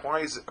 it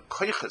requires a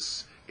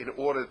koiches in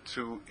order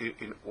to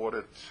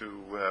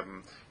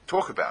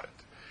talk about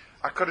it.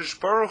 HaKadosh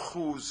Baruch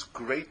Hu's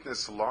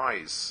greatness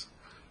lies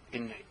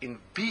in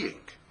being,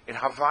 in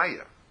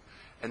Havaya.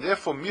 And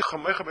therefore, Micha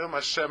Moicha Be'elam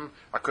Hashem,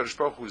 HaKadosh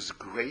Baruch Hu is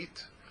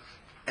great.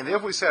 And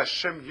therefore we say,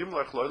 Hashem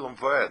Yimlech Lo'olam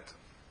Voed,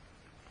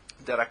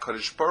 that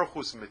HaKadosh Baruch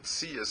Hu's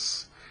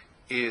Metzias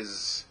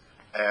is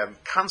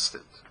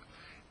constant.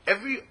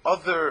 Every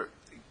other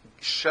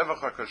Shevach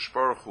HaKadosh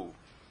Baruch Hu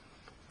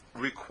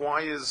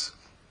requires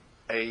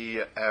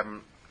a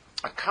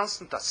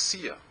constant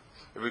asiyah.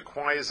 It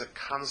requires a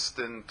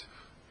constant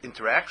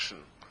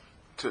interaction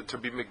to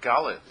be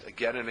megaled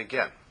again and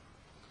again.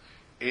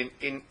 In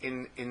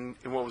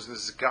what was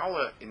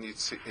Nizgala in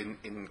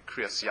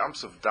Kriyas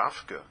Yamsov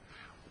Dafka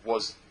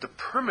was the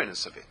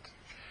permanence of it,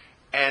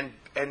 and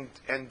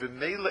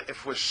b'meila,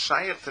 if we're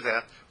shy to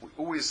that, we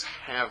always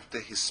have the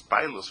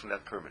hispailos from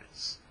that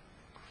permanence.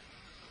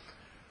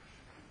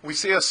 We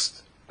say,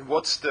 was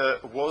the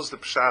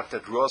pshat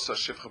that Rosa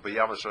Shifcha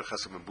B'Yam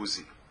Yecheskel Ben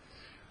Buzi?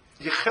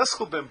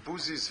 Yecheskel Ben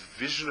Buzi's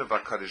vision of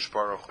HaKadosh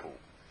Baruch Hu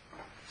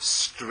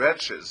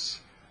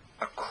stretches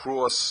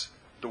across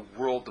the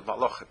world of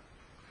Malachim,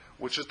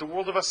 which is the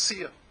world of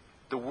Asiyah,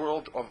 the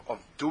world of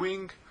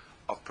doing,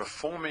 of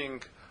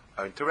performing,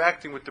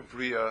 interacting with the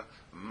Bria,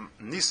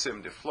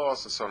 Nisim, the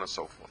flaws, and so on and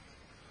so forth.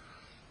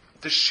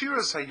 The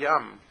Shiras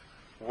HaYam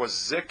was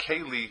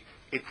Zekeli,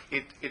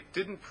 it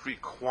didn't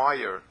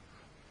require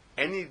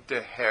any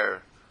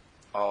deher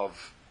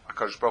of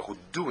HaKadosh Baruch Hu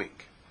doing.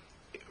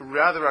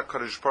 Rather,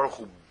 HaKadosh Baruch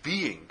Hu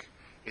being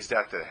is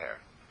that deher.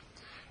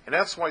 And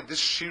that's why this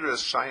Shira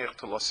is Shaykh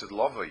to Lasid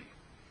Lavai,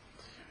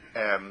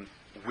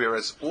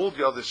 whereas all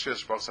the other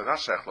Shiras Baruch are not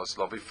Shaykh to Lasid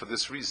Lavai for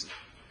this reason.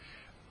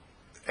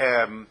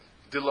 The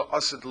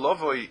Lasid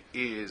Lavai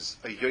is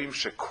a Yom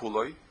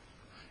Shekuloi.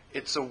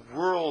 It's a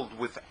world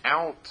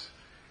without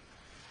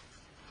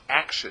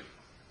action,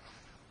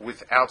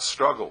 without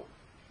struggle,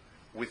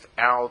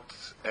 without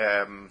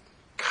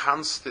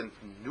constant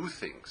new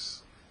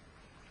things.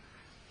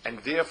 And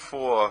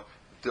therefore,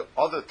 the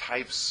other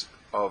types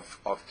of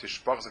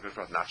Tishbach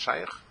are not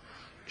Shaykh.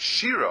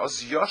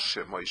 Shiras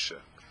Yoshe Moshe,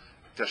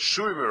 the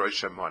Shurim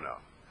Rosh Mana,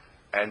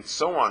 and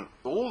so on.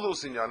 All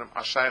those inyanim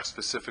are shaykh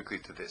specifically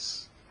to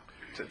this,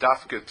 to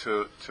dafka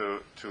to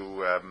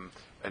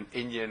an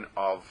inyan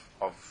of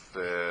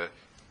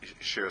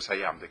Shiras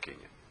HaYam the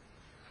Kenyan.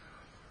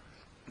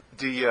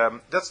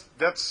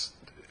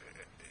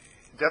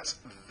 That's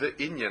the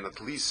inyan, at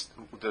least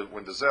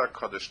when the Zohar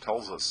Kodesh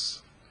tells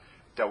us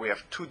that we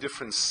have two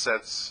different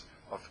sets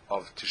of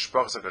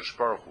Tishbach HaKadosh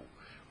Baruch Hu.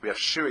 We have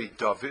Shirei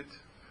David,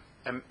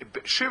 and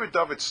Shirei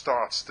David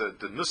starts the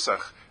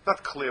Nusach,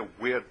 not clear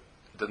where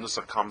the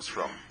Nusach comes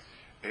from.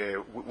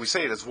 We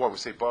say it as one, we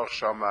say Baruch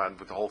Shama and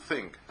with the whole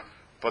thing.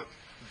 But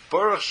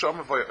Baruch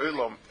Shama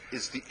V'Olam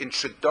is the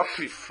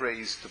introductory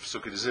phrase to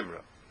Pesukei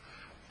Zimra.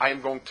 I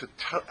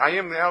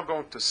am now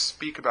going to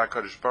speak about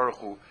Kadosh Baruch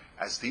Hu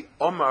as the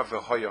Omar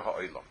V'Hoya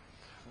Ha'olam.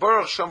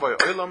 Baruch Shama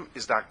V'Olam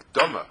is the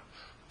Akdama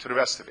to the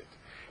rest of it.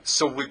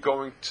 So we're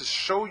going to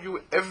show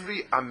you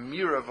every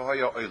Amira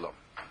V'Hoya Ha'olam.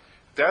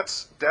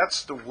 That's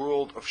the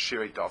world of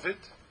Shirei David,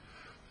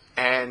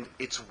 and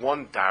it's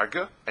one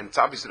darga, and it's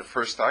obviously the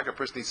first darga. A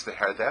person needs to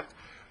hear that,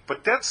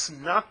 but that's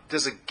not.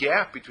 There's a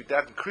gap between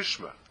that and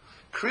Krishma.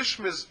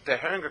 Krishma is the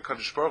herring of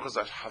Kadosh Baruch Hu is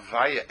a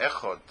Havaya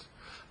Echad.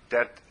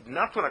 That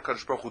not when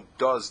HaKadosh Baruch Hu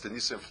does the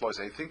Nisa influence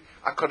anything,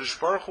 HaKadosh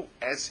Baruch Hu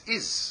as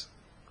is.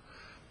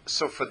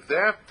 So for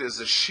that, there's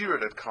a Shira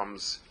that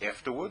comes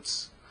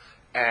afterwards,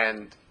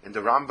 and in the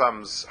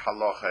Rambam's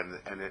Halacha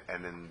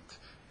and in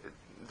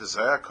the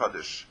Zohar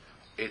Kodesh,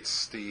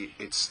 it's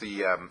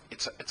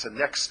a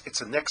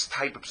next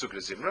type of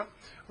Pesukei Zimra.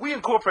 We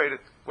incorporated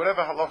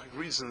whatever halachic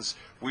reasons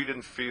we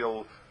didn't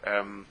feel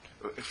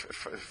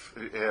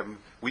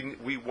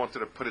we wanted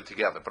to put it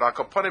together. But I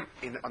could put him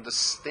in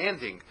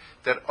understanding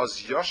that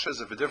as Yosha is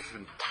of a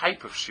different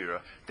type of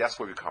Shira, that's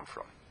where we come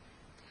from.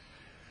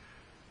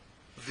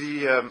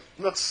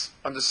 Let's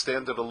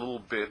understand it a little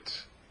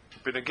bit.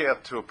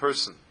 B'negea to a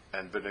person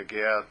and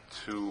b'negea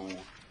to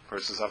a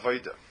person's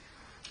avodah.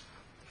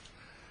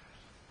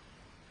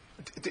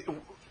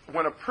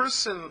 When a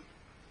person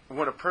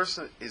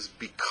is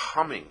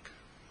becoming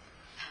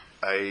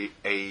a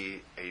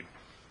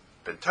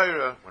Ben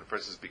Torah, when a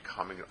person is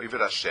becoming an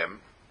Oved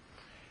Hashem,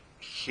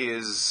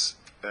 his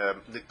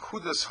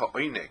nekudas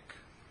ha'oinek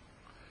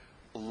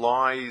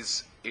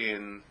lies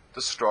in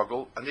the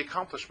struggle and the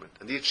accomplishment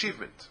and the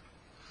achievement.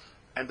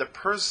 And the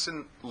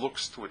person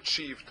looks to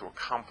achieve, to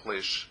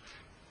accomplish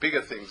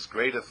bigger things,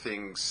 greater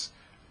things,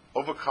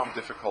 overcome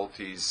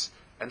difficulties,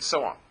 and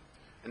so on.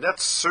 And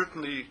that's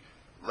certainly,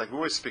 like we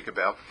always speak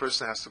about, the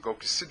person has to go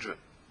Kisidron.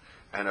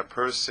 And a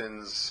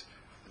person's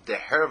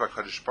Deher of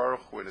HaKadosh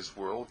Baruch Hu in his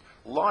world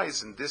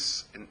lies in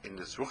this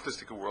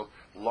Ruchnistika world,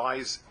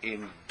 lies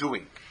in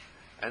doing.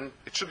 And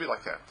it should be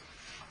like that.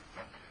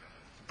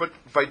 But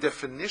by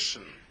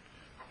definition,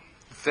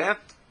 that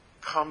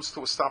comes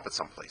to a stop at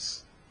some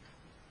place.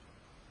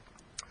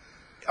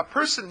 A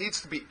person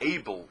needs to be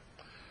able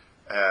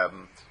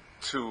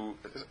to...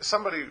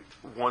 Somebody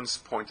once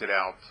pointed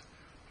out,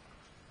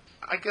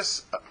 I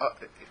guess,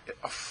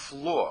 a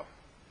flaw.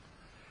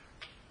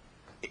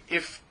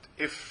 If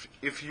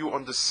you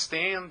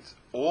understand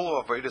all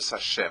of Avodas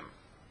Hashem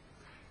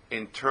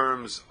in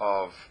terms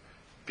of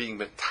being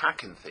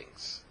metaken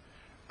things,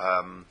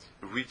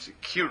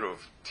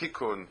 kiruv,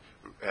 tikkun,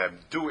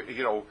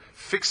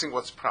 fixing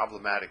what's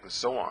problematic and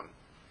so on.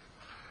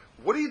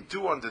 What do you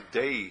do on the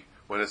day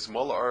when it's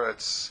Mola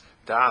Eretz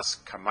Das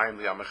Kamayim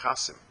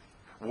Liyamechasim?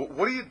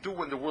 What do you do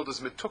when the world is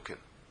mitukin?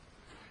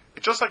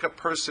 It's just like a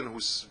person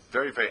who's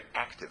very, very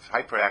active,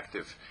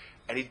 hyperactive,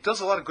 and he does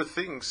a lot of good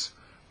things,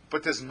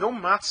 but there's no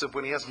matzav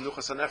when he has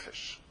menuchas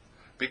hanefesh,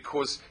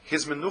 because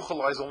his menucha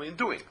lies only in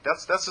doing.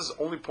 That's his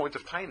only point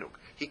of tainuk.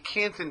 He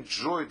can't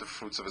enjoy the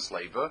fruits of his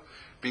labor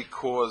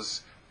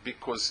because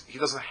he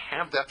doesn't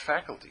have that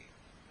faculty.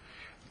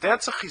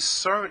 That's a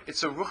chisaron.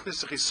 It's a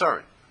ruchnis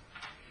chisaron.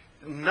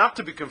 Not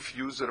to be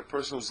confused with a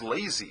person who's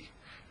lazy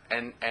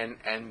and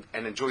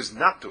enjoys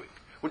not doing.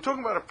 We're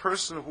talking about a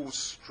person who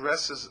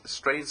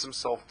strains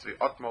himself to the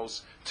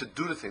utmost to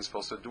do the things he's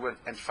supposed to do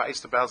and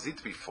fights the battles need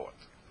to be fought.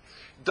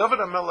 David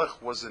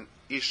HaMelech was an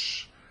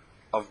ish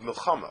of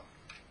milchama,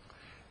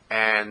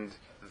 and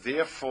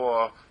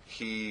therefore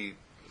the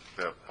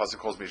pasuk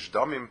calls me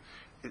Shdamim.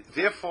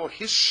 Therefore,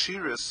 his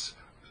shiras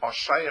are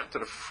shaykh to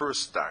the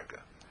first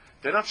darga.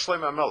 They're not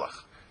Shlomo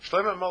HaMelech.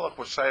 Shlomo HaMelech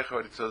was shaykh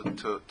already to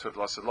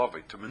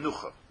Laselovi, to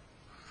Menucha.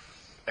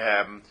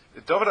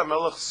 David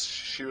HaMelech's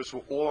shiras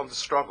were all on the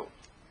struggle.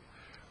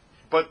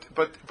 But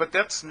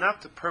that's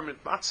not the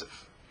permanent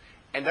matzav,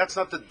 and that's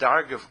not the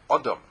darg of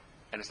Adam,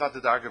 and it's not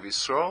the darg of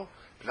Yisrael,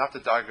 and not the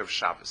darg of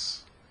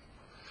Shabbos.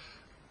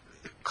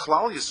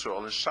 Klal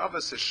Yisrael and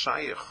Shabbos is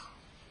shaykh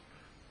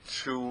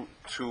to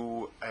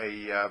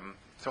a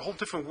whole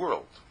different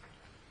world.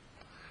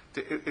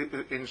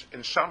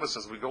 In Shabbos,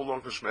 as we go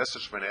along to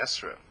Shemona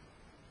Esrei,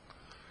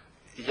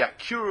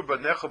 Yakiru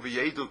banecha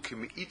v'yedu ki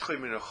me'itrei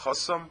min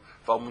chasam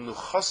v'al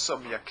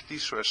menuchasam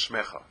yaktishu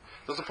eshmecha.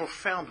 Those are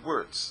profound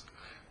words.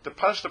 The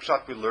Pashto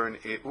Pshat we learn,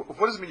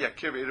 what does it mean,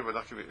 Yakir v'yedu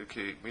banecha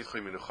ki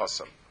me'itrei min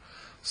chasam?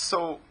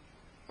 So,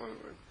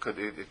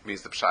 it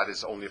means the Pshat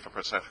is only if a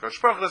person has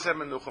Baruch doesn't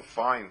have menucha,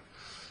 fine.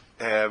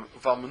 You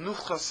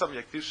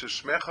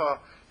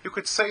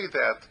could say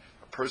that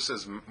a person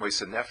is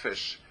moise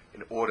nefesh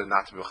in order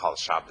not to be Chal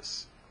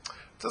Shabbos.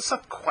 That's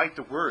not quite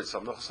the words.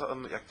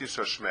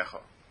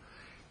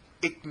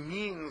 It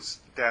means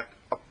that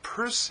a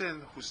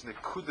person whose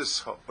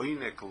nekudas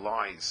ha'oinek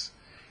lies,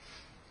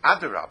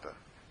 adarabah,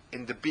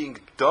 in the being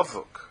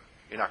davuk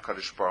in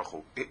HaKadosh Baruch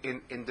Hu,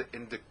 in the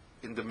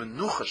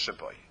menucha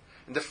shabai,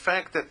 in the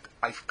fact that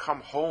I've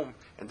come home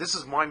and this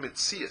is my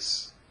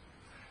mitzias.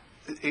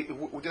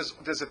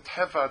 There's a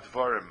teva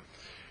dvarim.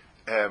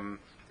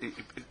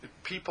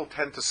 People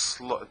tend to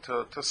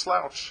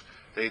slouch.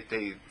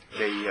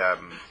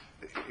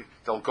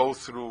 They'll go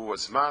through a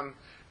zman,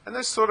 and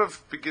they sort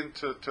of begin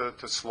to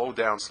slow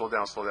down.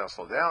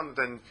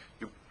 Then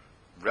you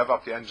rev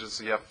up the engines,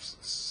 and you have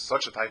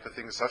such a type of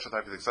thing.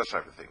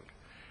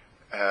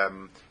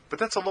 But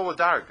that's a lower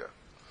darga.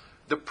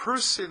 The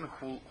person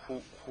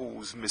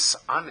who's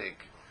misanig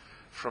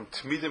from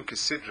tmidim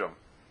kesidram,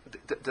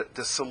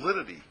 the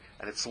solidity,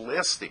 and it's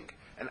lasting,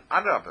 and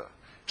araba,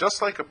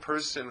 just like a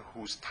person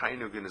whose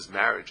tainug in his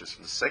marriage is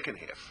from the second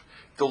half,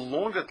 the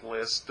longer it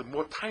lasts, the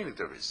more tainug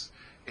there is.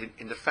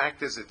 And the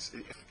fact is,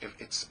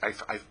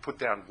 I've put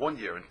down 1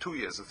 year, and 2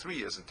 years, and 3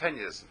 years, and 10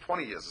 years, and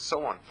 20 years, and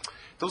so on.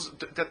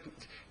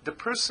 The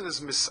person is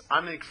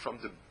misanig from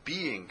the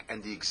being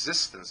and the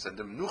existence and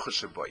the menucha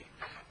shabai,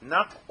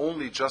 not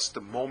only just the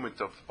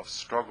moment of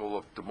struggle,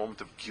 of the moment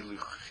of gilu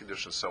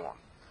chidush, and so on.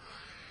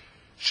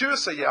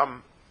 Shirat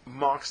HaYam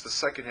marks the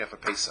second half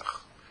of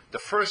Pesach. The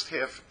first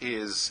half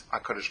is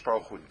HaKadosh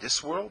Baruch Hu in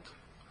this world,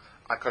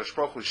 HaKadosh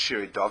Baruch Hu is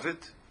Shirot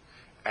David,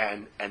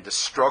 and the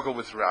struggle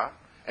with Ra.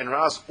 And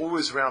Ra is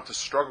always around to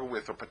struggle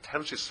with or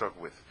potentially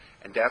struggle with,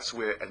 and that's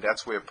where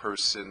a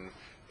person,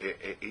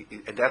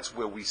 and that's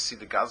where we see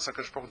the Gadol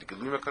HaKadosh Baruch Hu, the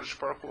Gilui HaKadosh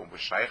Baruch Hu, and we're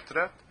shaykh to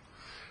that.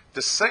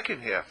 The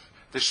second half,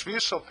 the Shvir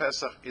Shel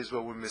Pesach, is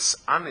where we're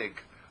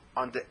misanig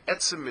on the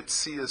etzem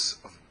mitzias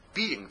of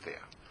being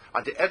there,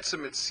 on the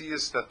etzem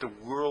mitzias that the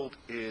world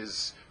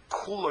is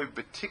kuloi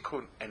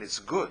betikun and it's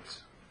good.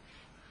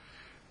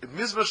 The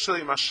Mizmor Shel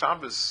Yom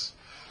HaShabbos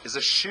is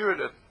a shir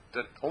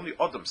that only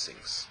Adam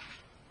sings.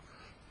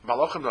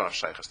 Malachim don't have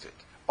shaykhs to it.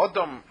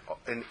 Adam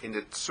in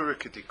the Tzura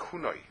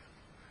K'tikunoi,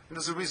 and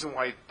there's a reason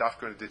why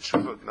Dafka did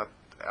tshuva, not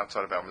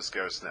outside of our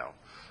mascaras now,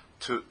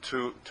 to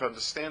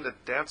understand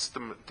that that's the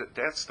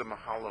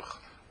mahalach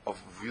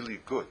of really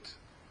good.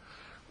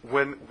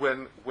 When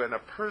a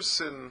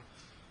person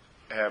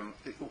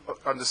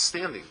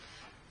understanding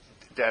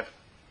that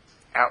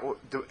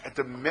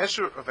the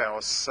measure of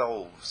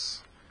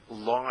ourselves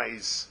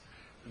lies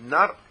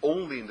not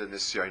only in the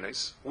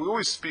nisyonis. We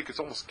always speak; it's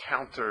almost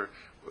counter.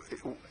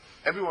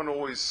 Everyone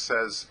always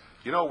says,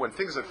 when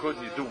things are good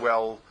and you do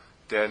well,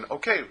 then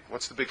okay,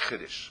 what's the big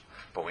chiddush?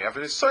 But when you have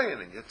an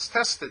nisayon and it's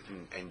tested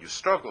and you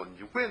struggle and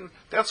you win,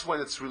 that's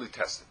when it's really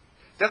tested.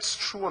 That's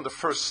true on the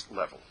first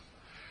level.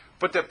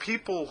 But there are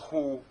people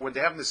who, when they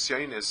have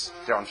nisayonis,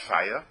 they're on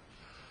fire,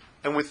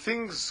 and when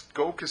things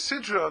go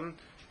kesidron,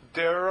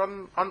 they're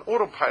on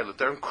autopilot,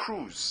 they're on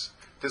cruise.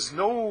 There's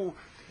no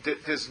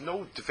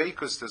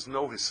dveikus, there's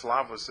no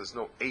hislavos, there's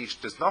no eish,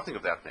 there's nothing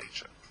of that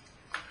nature.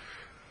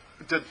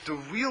 The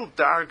real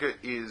darga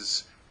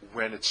is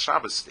when it's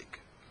Shabbosdik,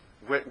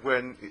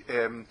 when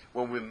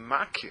we're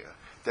makir,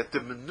 that the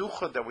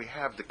menucha that we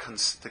have, the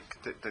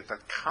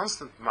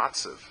constant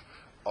matzav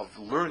of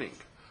learning,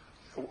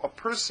 a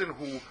person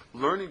who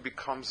learning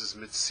becomes his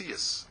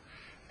mitzias,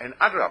 and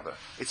adrabah,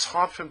 it's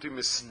hard for him to be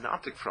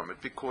misnatic from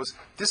it because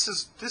this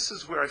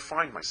is where I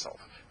find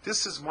myself.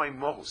 This is my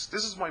mohus.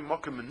 This is my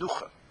mokem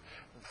menucha.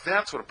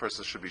 That's what a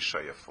person should be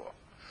shayah for.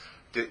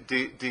 The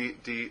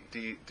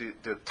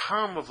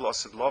time of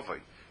Lasid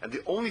Lavai, and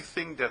the only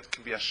thing that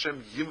can be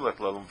Hashem Yimlet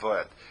Lelam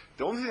Vayat,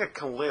 the only thing that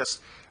can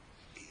last,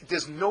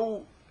 there's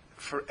no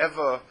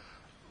forever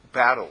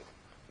battle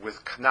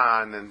with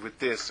Canaan and with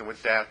this and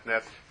with that and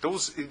that.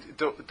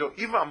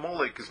 Even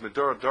Amalek is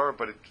Medora Dor,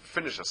 but it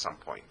finishes at some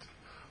point.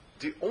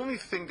 The only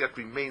thing that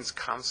remains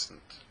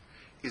constant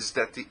is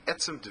that the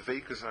Etzem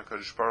Dveikus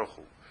HaKadosh Baruch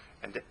Hu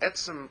and the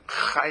Etzem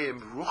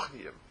Chayim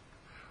Ruchniim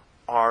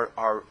are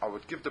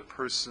would give the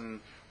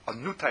person a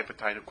new type of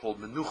taina called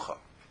menucha.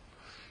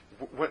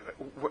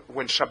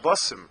 When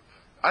Shabbosim,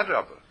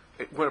 adrabah,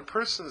 when a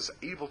person is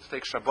able to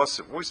take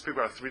Shabbosim, we always speak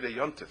about a 3-day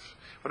yontif.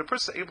 When a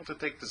person is able to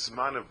take the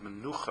zman of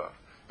menucha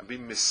and be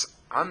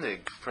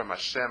misanig from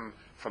Hashem,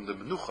 from the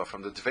menucha,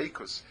 from the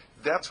dveikus,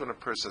 that's when a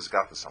person has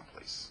gotten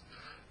someplace.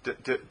 The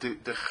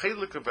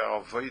chelik of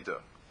our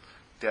avodah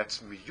that's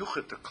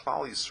miyuchet to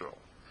Klal Yisrael,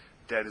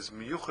 that is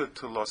miyuchet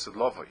to Lasid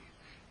Lavai,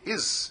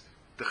 is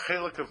the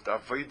chelik of the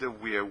avodah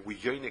where we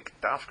yonik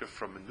dafka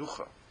from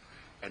menucha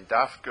and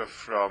dafka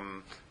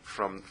from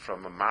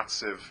a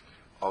matziv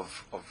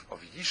of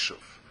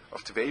yishuv,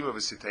 of teveima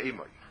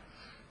v'siteimai.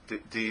 The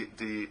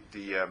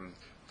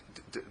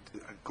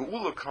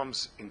geula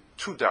comes in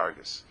two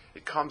dargas.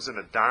 It comes in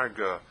a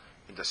darga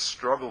in the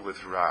struggle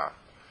with Ra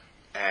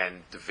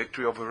and the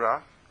victory over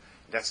Ra.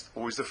 That's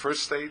always the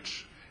first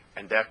stage,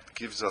 and that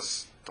gives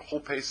us the whole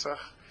Pesach,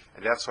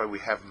 and that's why we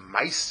have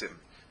maisim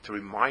to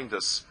remind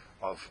us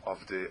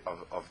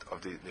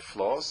the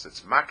flaws.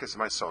 It's makas,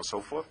 my so and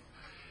so forth,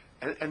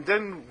 and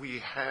then we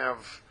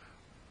have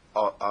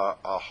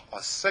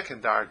a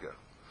second darga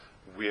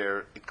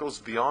where it goes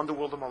beyond the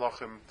world of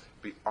malachim,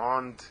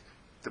 beyond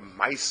the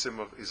maisim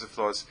of his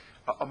flaws,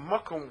 a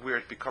makom where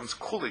it becomes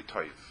kuli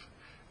toiv,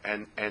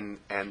 and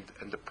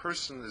the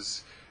person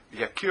is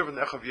yakir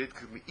v'nechav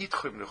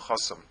yitchim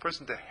nechasam. A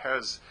person that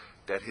has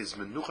that his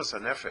menuchas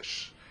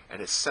hanefesh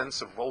and his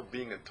sense of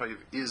well-being and toiv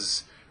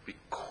is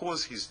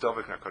because he's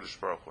davik HaKadosh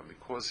Baruch Hu,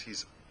 because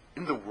he's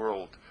in the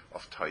world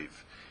of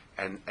toiv,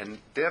 and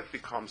that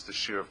becomes the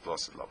shir of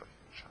blessed love.